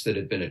states that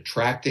have been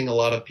attracting a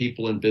lot of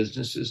people and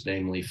businesses,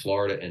 namely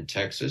Florida and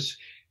Texas,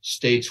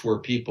 states where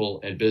people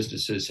and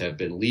businesses have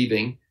been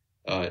leaving,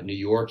 New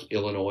York,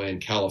 Illinois,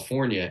 and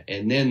California,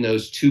 and then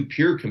those two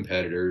peer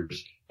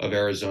competitors of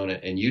Arizona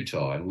and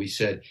Utah. And we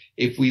said,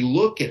 if we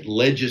look at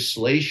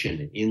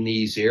legislation in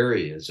these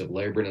areas of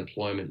labor and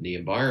employment and the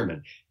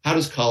environment, how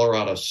does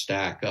Colorado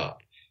stack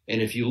up?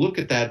 And if you look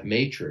at that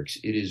matrix,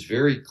 it is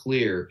very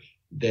clear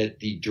that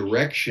the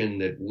direction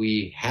that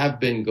we have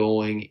been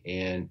going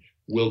and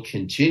will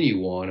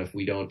continue on if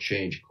we don't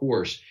change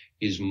course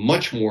is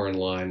much more in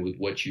line with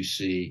what you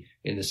see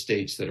in the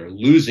states that are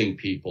losing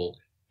people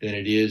than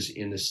it is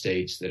in the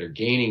states that are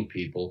gaining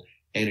people.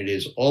 And it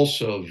is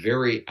also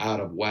very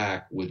out of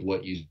whack with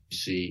what you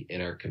see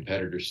in our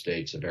competitor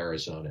states of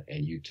Arizona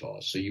and Utah.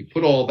 So you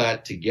put all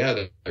that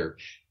together,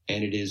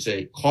 and it is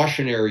a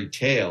cautionary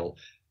tale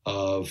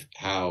of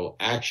how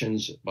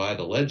actions by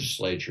the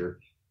legislature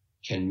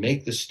can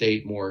make the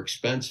state more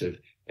expensive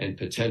and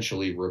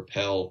potentially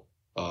repel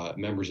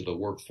members of the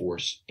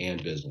workforce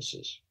and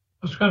businesses.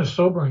 That's kind of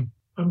sobering.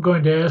 I'm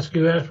going to ask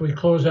you after we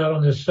close out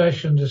on this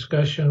session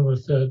discussion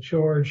with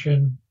George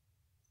and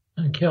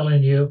Kelly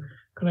and you.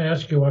 I'm going to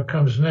ask you what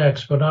comes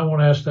next, but I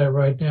won't ask that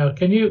right now.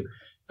 Can you,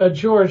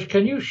 George,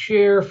 can you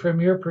share from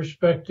your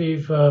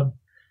perspective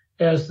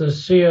as the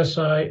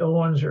CSI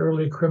Owens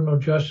Early Criminal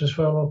Justice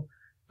Fellow,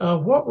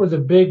 what were the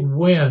big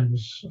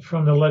wins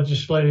from the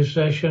legislative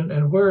session,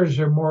 and where is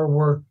there more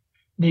work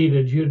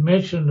needed? You'd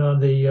mentioned on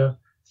the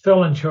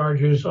felon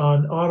charges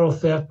on auto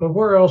theft, but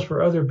where else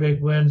were other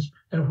big wins,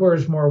 and where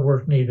is more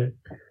work needed?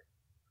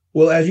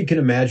 Well, as you can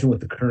imagine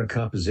with the current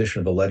composition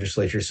of the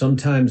legislature,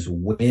 sometimes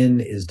win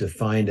is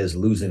defined as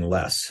losing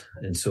less.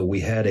 And so we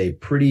had a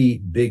pretty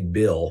big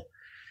bill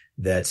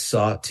that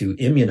sought to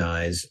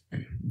immunize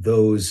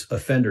those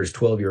offenders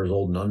 12 years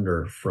old and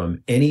under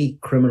from any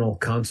criminal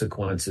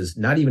consequences,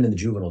 not even in the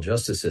juvenile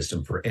justice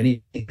system, for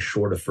anything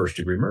short of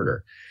first-degree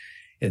murder.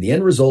 And the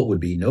end result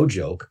would be, no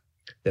joke,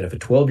 that if a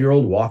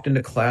 12-year-old walked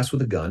into class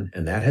with a gun,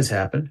 and that has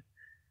happened,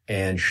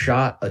 and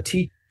shot a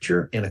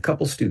teacher and a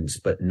couple students,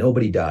 but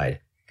nobody died,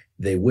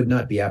 they would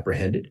not be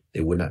apprehended,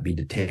 they would not be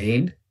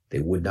detained, they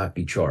would not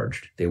be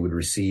charged. They would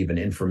receive an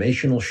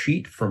informational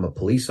sheet from a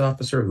police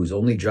officer whose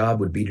only job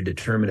would be to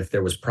determine if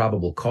there was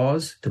probable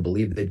cause to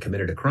believe they'd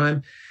committed a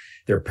crime.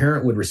 Their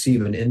parent would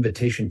receive an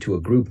invitation to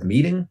a group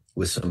meeting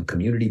with some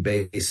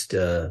community-based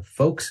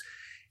folks.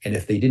 And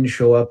if they didn't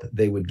show up,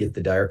 they would get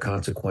the dire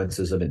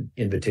consequences of an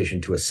invitation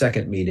to a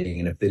second meeting.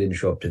 And if they didn't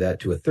show up to that,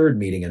 to a third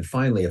meeting. And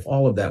finally, if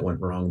all of that went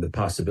wrong, the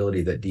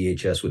possibility that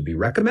DHS would be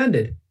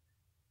recommended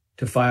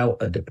to file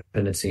a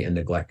Dependency and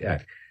Neglect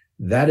Act.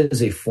 That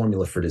is a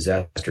formula for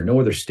disaster. No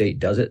other state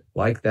does it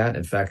like that.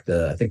 In fact,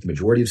 I think the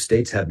majority of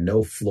states have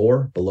no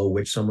floor below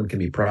which someone can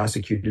be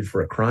prosecuted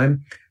for a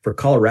crime. For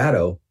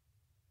Colorado,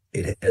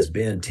 it has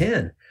been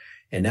 10.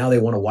 And now they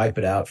want to wipe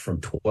it out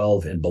from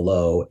 12 and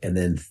below. And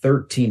then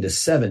 13 to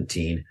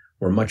 17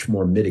 were much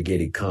more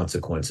mitigated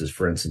consequences.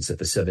 For instance,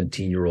 if a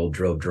 17-year-old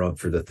drove drunk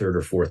for the third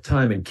or fourth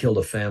time and killed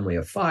a family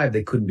of 5,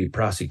 they couldn't be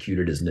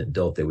prosecuted as an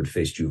adult. They would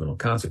face juvenile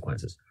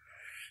consequences.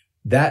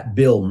 That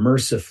bill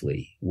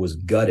mercifully was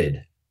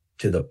gutted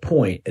to the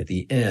point at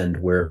the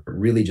end where it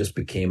really just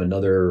became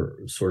another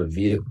sort of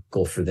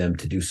vehicle for them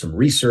to do some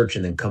research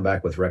and then come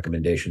back with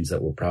recommendations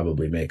that will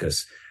probably make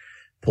us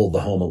pull the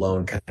Home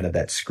Alone kind of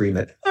that scream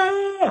at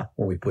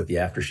when we put the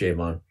aftershave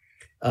on.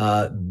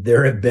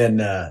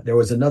 There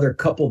was another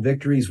couple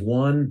victories.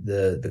 One,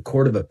 the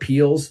Court of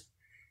Appeals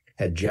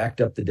had jacked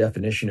up the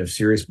definition of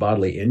serious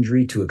bodily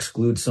injury to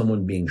exclude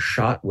someone being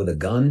shot with a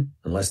gun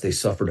unless they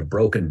suffered a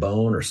broken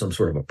bone or some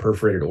sort of a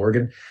perforated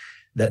organ.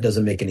 That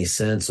doesn't make any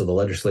sense. So the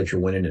legislature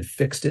went in and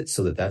fixed it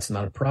so that that's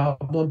not a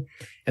problem.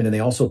 And then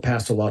they also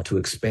passed a law to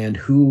expand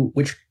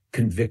which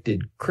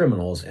convicted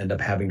criminals end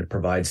up having to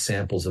provide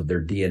samples of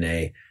their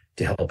DNA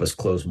to help us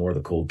close more of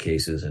the cold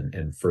cases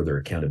and further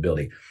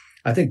accountability.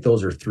 I think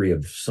those are three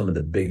of some of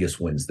the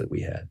biggest wins that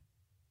we had.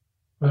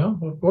 Well,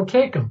 we'll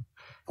take them.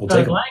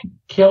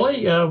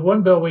 Kelly,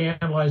 one bill we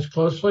analyzed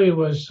closely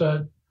was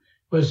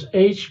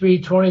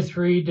HB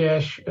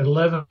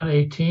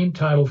 23-1118,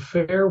 titled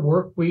Fair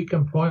Work Week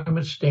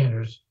Employment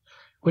Standards,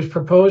 which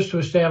proposed to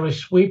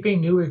establish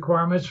sweeping new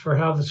requirements for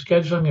how the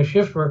scheduling of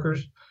shift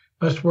workers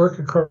must work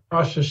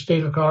across the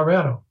state of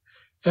Colorado.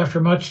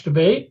 After much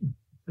debate,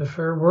 the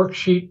Fair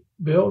Worksheet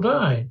bill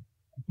died.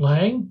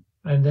 Lang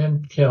and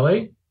then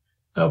Kelly,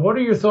 what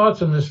are your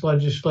thoughts on this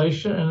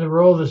legislation and the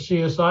role the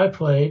CSI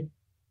played?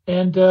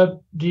 And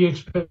do you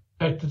expect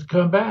it to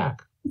come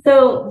back?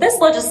 So this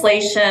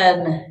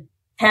legislation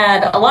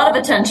had a lot of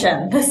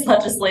attention this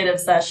legislative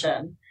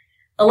session.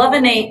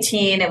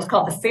 1118, it was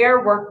called the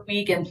Fair Work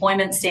Week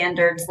Employment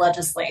Standards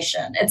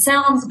legislation. It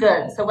sounds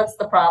good. So what's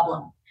the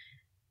problem?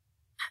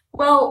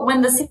 Well,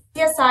 when the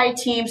CSI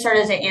team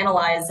started to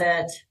analyze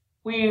it,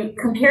 we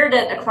compared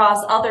it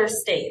across other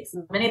states.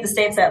 Many of the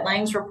states that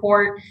Lang's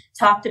report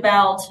talked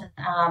about,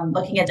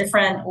 looking at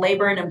different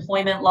labor and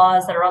employment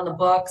laws that are on the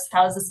books.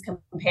 How does this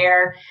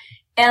compare?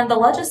 And the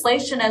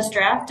legislation as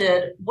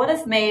drafted would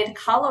have made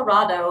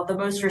Colorado the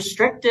most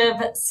restrictive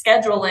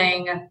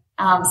scheduling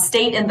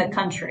state in the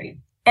country.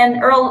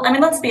 And Earl, I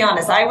mean, let's be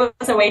honest. I was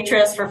a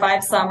waitress for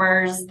 5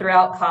 summers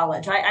throughout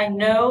college. I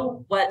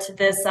know what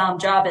this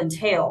job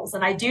entails.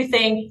 And I do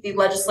think the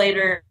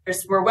legislators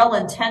were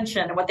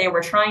well-intentioned in what they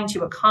were trying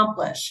to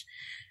accomplish.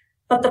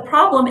 But the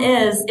problem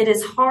is it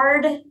is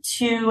hard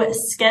to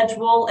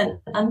schedule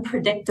an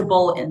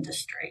unpredictable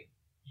industry.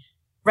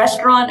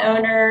 Restaurant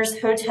owners,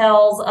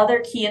 hotels,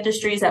 other key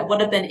industries that would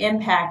have been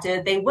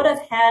impacted, they would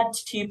have had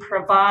to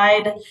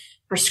provide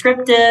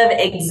prescriptive,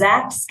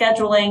 exact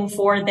scheduling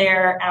for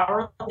their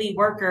hourly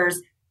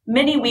workers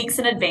many weeks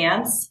in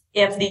advance.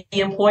 If the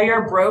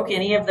employer broke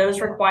any of those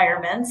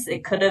requirements,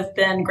 it could have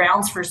been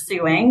grounds for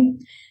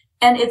suing.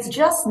 And it's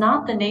just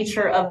not the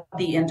nature of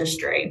the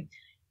industry.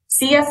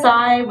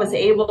 CSI was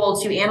able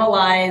to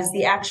analyze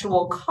the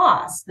actual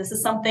cost. This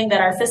is something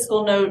that our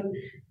fiscal note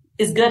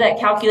is good at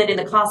calculating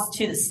the cost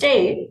to the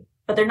state,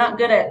 but they're not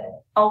good at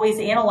always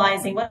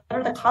analyzing what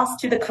are the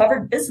costs to the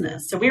covered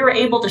business. So we were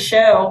able to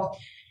show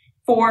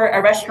for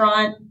a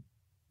restaurant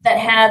that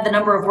had the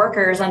number of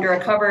workers under a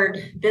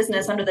covered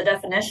business under the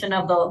definition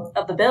of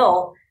the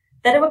bill,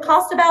 that it would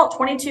cost about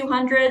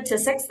 $2,200 to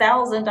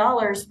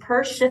 $6,000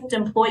 per shift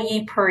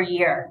employee per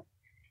year.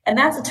 And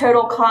that's a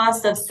total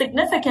cost of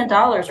significant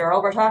dollars,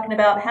 Earl. We're talking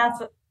about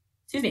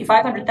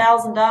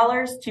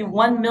 $500,000 to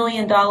 $1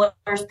 million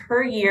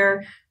per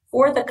year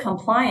for the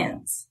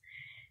compliance.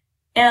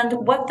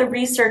 And what the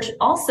research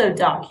also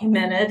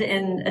documented,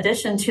 in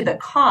addition to the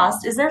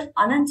cost, is there's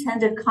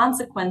unintended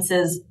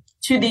consequences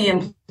to the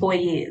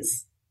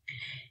employees.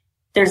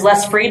 There's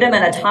less freedom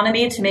and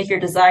autonomy to make your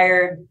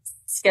desired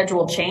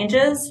schedule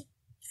changes,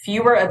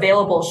 fewer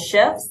available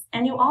shifts,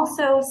 and you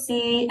also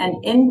see an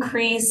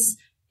increase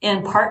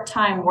in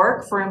part-time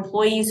work for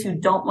employees who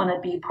don't want to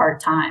be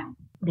part-time.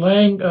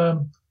 Lang,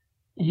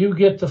 you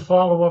get the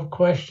follow-up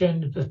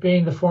question,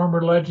 being the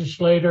former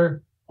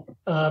legislator.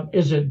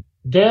 Is it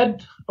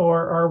dead,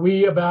 or are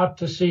we about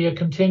to see a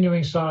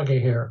continuing saga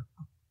here?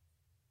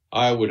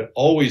 I would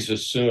always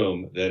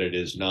assume that it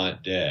is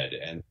not dead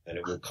and that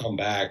it will come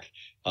back,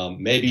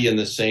 maybe in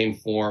the same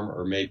form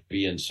or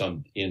maybe in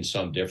some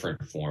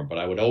different form. But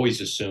I would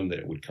always assume that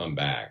it would come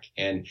back.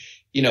 And,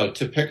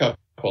 to pick up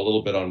a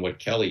little bit on what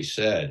Kelly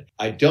said,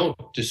 I don't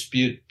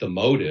dispute the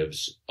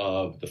motives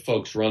of the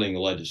folks running the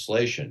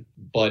legislation,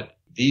 but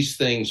these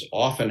things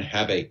often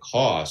have a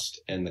cost,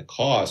 and the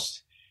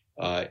cost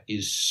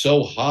is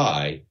so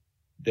high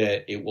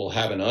that it will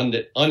have an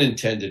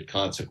unintended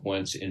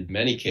consequence in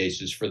many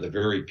cases for the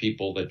very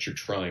people that you're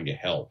trying to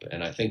help.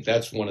 And I think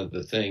that's one of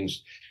the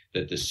things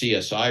that the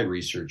CSI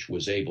research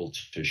was able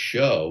to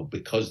show,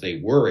 because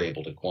they were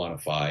able to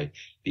quantify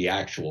the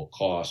actual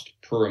cost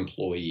per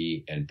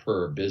employee and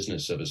per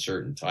business of a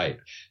certain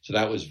type. So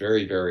that was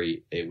very,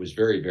 very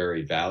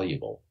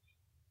valuable.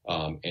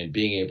 And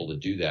being able to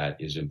do that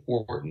is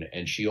important.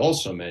 And she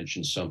also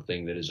mentioned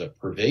something that is a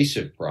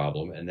pervasive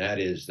problem, and that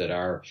is that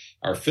our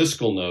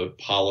fiscal note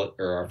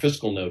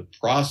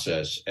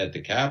process at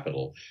the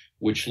Capitol,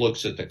 which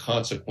looks at the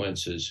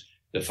consequences,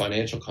 the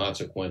financial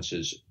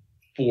consequences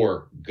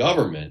for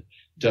government,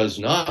 does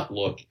not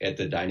look at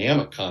the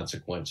dynamic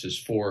consequences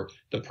for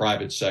the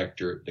private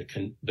sector,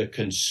 the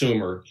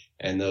consumer,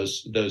 and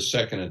those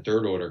second and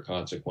third order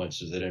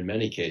consequences that in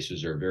many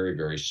cases are very,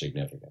 very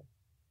significant.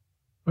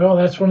 Well,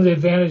 that's one of the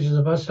advantages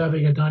of us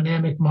having a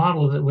dynamic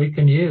model that we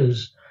can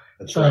use.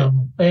 That's right.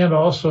 And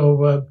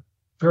also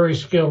very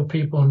skilled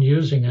people in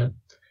using it.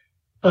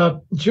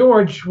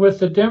 George, with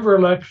the Denver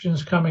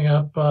elections coming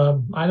up,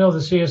 I know the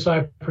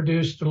CSI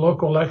produced a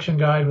local election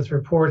guide with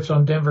reports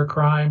on Denver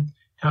crime,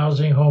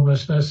 housing,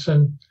 homelessness,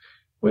 and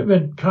we've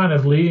been kind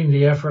of leading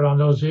the effort on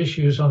those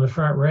issues on the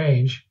Front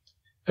Range.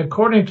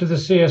 According to the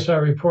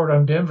CSI report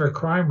on Denver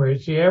crime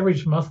rates, the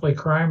average monthly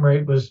crime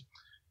rate was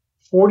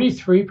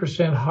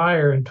 43%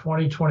 higher in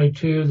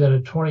 2022 than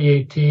in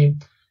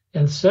 2018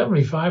 and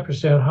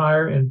 75%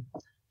 higher in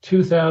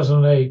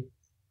 2008.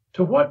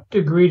 To what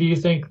degree do you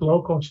think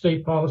local and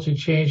state policy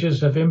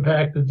changes have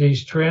impacted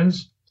these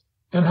trends?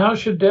 And how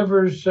should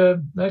Denver's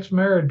next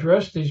mayor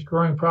address these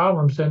growing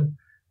problems? And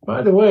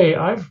by the way,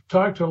 I've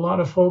talked to a lot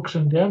of folks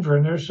in Denver,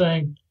 and they're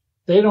saying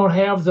they don't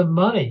have the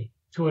money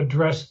to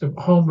address the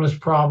homeless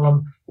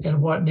problem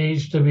and what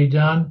needs to be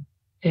done.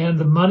 And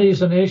the money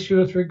is an issue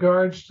with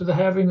regards to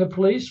having the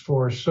police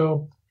force.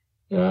 So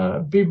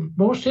be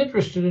most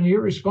interested in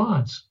your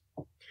response.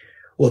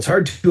 Well, it's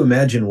hard to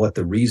imagine what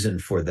the reason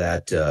for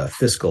that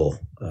fiscal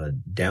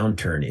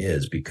downturn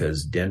is,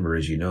 because Denver,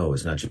 as you know,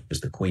 is not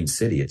just the Queen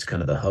City. It's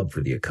kind of the hub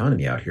for the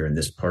economy out here in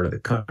this part of the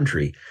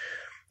country.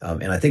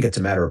 And I think it's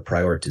a matter of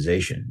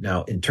prioritization.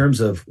 Now, in terms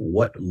of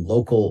what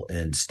local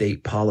and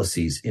state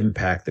policies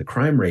impact the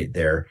crime rate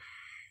there,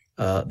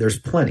 there's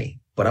plenty.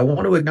 But I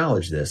want to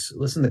acknowledge this.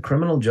 Listen, the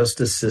criminal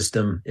justice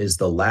system is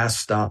the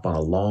last stop on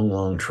a long,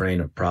 long train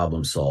of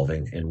problem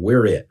solving, and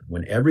we're it.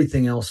 When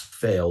everything else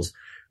fails,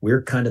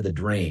 we're kind of the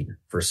drain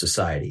for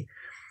society.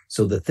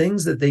 So the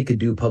things that they could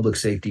do public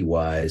safety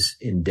wise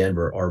in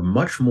Denver are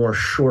much more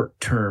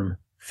short-term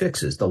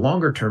fixes. The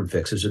longer term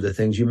fixes are the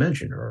things you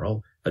mentioned,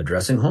 Earl: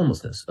 addressing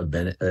homelessness,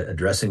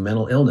 addressing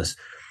mental illness,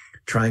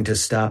 trying to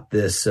stop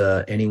this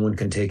anyone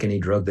can take any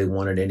drug they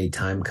want at any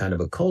time kind of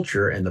a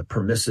culture, and the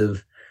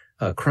permissive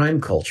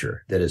crime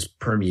culture that is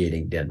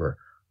permeating Denver.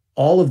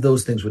 All of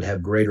those things would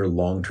have greater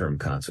long-term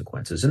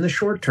consequences. In the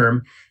short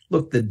term,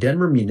 look, the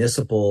Denver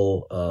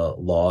municipal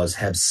laws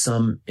have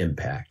some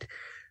impact.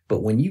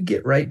 But when you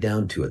get right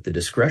down to it, the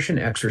discretion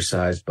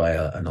exercised by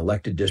an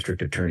elected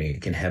district attorney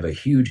can have a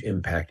huge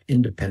impact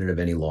independent of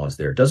any laws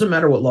there. It doesn't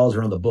matter what laws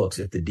are on the books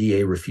if the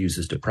DA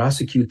refuses to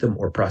prosecute them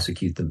or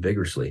prosecute them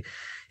vigorously.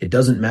 It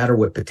doesn't matter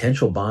what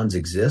potential bonds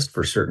exist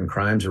for certain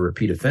crimes or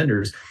repeat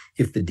offenders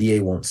if the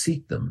DA won't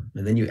seek them.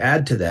 And then you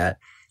add to that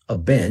a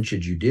bench, a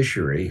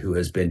judiciary who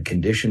has been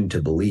conditioned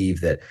to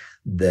believe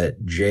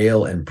that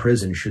jail and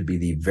prison should be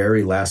the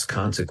very last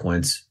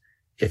consequence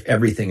if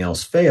everything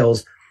else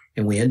fails.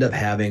 And we end up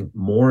having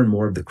more and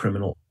more of the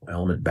criminal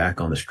element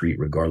back on the street,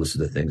 regardless of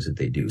the things that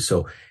they do.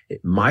 So in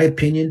my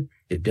opinion,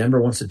 if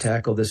Denver wants to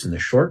tackle this in the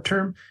short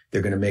term,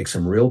 they're going to make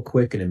some real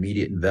quick and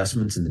immediate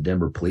investments in the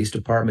Denver Police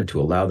Department to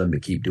allow them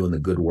to keep doing the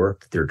good work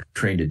that they're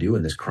trained to do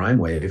in this crime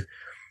wave.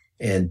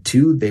 And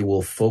two, they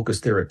will focus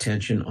their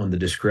attention on the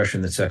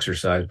discretion that's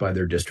exercised by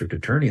their district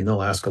attorney, and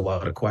they'll ask a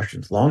lot of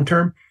questions. Long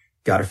term,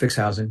 got to fix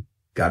housing,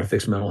 got to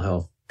fix mental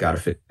health, got to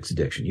fix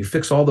addiction. You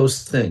fix all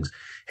those things.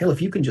 Hell,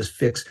 if you can just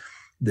fix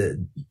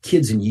the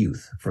kids and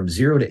youth from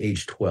 0 to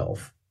age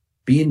 12,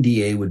 being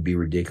DA would be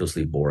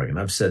ridiculously boring. And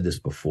I've said this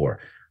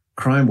before.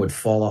 Crime would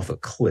fall off a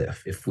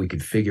cliff if we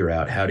could figure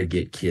out how to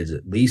get kids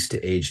at least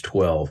to age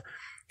 12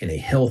 in a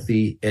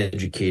healthy,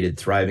 educated,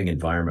 thriving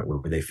environment where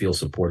they feel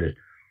supported.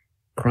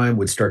 Crime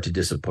would start to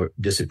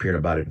disappear in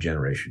about a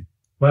generation.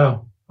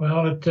 Wow.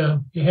 Well,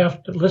 you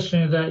have to,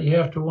 listening to that, you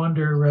have to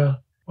wonder,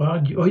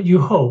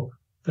 you hope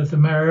that the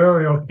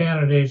mayoral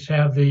candidates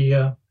have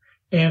the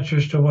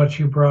answers to what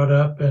you brought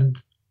up, and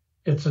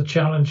it's a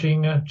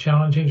challenging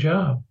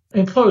job.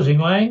 In closing,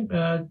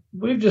 Lang,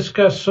 we've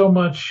discussed so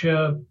much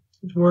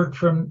work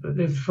from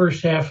the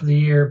first half of the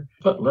year,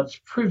 but let's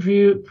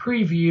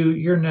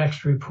preview your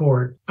next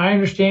report. I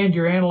understand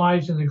you're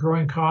analyzing the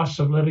growing costs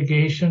of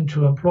litigation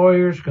to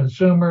employers,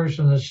 consumers,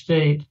 and the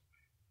state.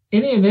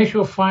 Any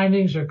initial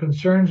findings or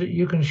concerns that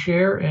you can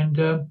share,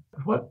 and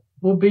what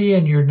will be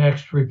in your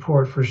next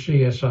report for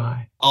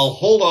CSI? I'll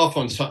hold off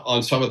on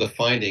some of the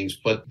findings,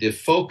 but the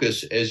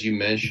focus, as you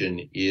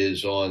mentioned,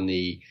 is on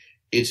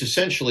it's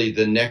essentially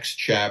the next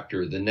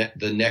chapter, the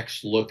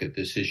next look at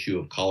this issue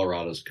of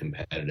Colorado's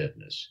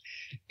competitiveness.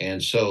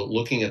 And so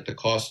looking at the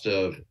cost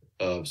of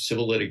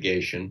civil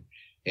litigation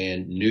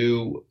and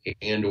new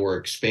and or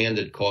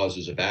expanded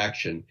causes of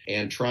action,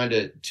 and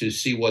trying to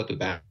see what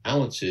the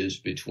balance is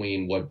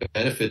between what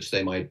benefits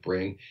they might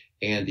bring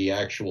and the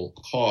actual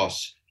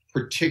costs,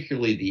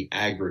 particularly the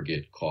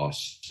aggregate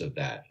costs of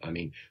that. I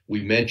mean,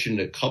 we mentioned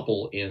a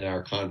couple in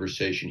our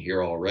conversation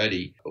here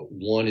already.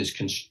 One is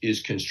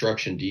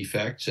construction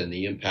defects and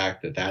the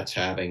impact that that's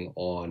having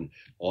on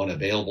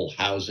available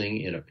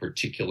housing in a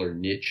particular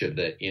niche of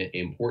the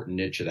important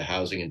niche of the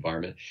housing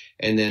environment.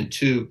 And then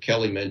two,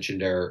 Kelly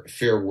mentioned our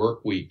Fair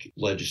Work Week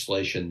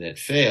legislation that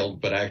failed,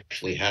 but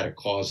actually had a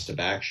cause of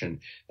action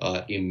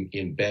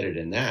embedded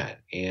in that.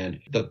 And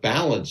the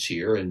balance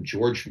here, and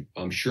George,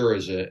 I'm sure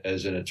as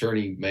an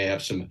attorney may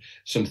have some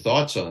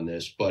thoughts on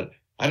this, but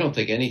I don't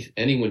think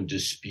anyone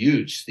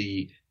disputes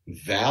the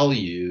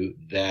value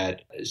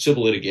that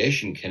civil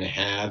litigation can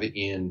have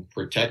in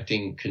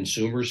protecting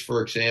consumers,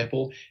 for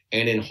example,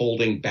 and in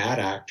holding bad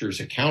actors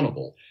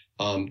accountable.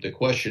 The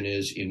question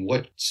is, in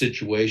what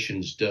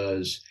situations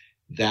does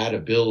that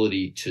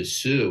ability to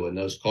sue and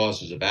those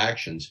causes of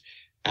actions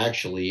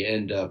actually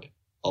end up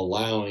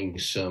allowing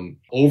some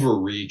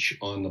overreach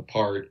on the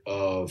part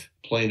of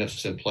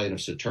plaintiffs and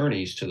plaintiffs'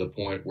 attorneys to the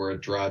point where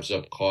it drives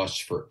up costs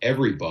for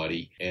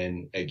everybody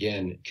and,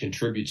 again,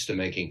 contributes to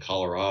making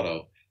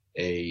Colorado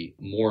a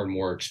more and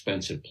more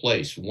expensive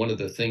place. One of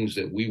the things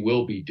that we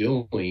will be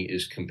doing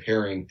is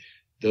comparing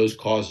those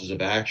causes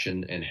of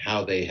action and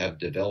how they have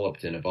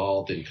developed and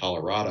evolved in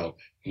Colorado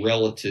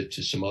relative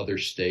to some other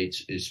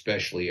states,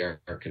 especially our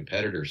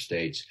competitor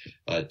states,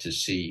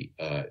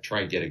 to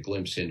try and get a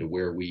glimpse into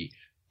where we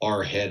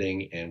are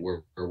heading and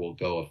where we'll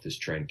go if this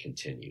trend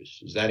continues.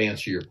 Does that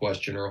answer your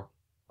question, Earl?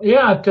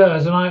 Yeah, it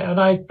does. And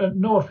I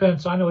no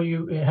offense, I know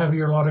you have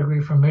your law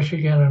degree from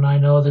Michigan, and I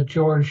know that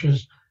George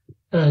has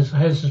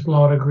his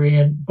law degree,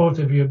 and both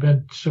of you have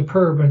been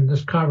superb in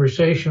this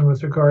conversation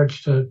with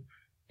regards to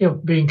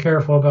being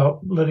careful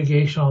about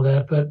litigation, all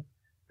that. But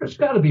there's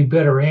got to be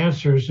better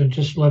answers than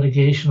just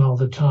litigation all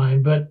the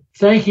time. But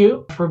thank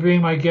you for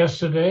being my guest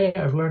today.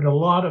 I've learned a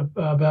lot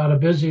about a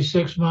busy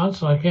 6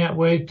 months, and I can't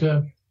wait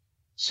to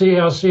see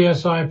how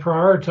CSI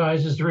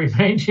prioritizes the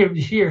remainder of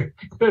the year.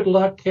 Good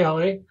luck,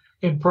 Kelly,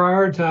 in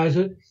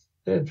prioritizing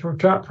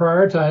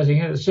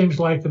it. It seems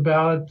like the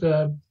ballot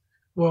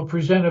will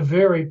present a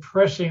very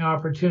pressing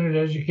opportunity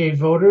to educate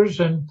voters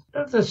and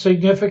the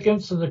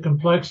significance and the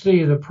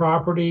complexity of the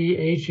property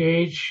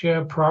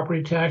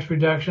tax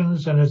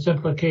reductions and its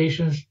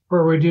implications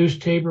for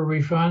reduced Tabor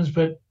refunds.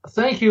 But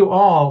thank you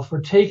all for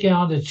taking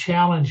on the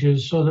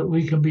challenges so that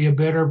we can be a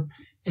better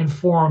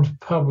informed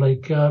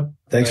public.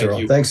 Thanks,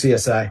 Earl. Thanks,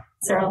 CSI.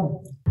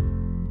 Earl.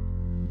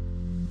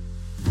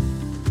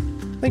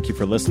 Thank you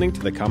for listening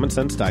to the Common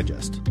Sense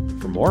Digest.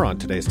 For more on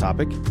today's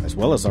topic, as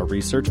well as our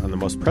research on the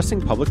most pressing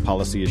public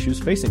policy issues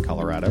facing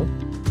Colorado,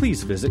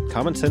 please visit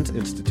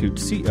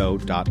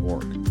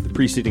commonsenseinstituteco.org. The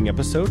preceding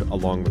episode,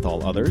 along with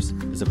all others,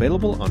 is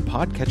available on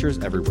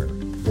podcatchers everywhere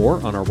or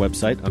on our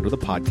website under the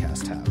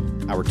podcast tab.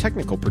 Our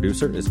technical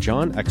producer is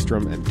John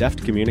Ekstrom and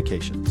Deft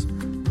Communications.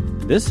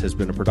 This has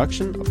been a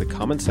production of the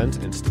Common Sense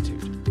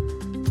Institute.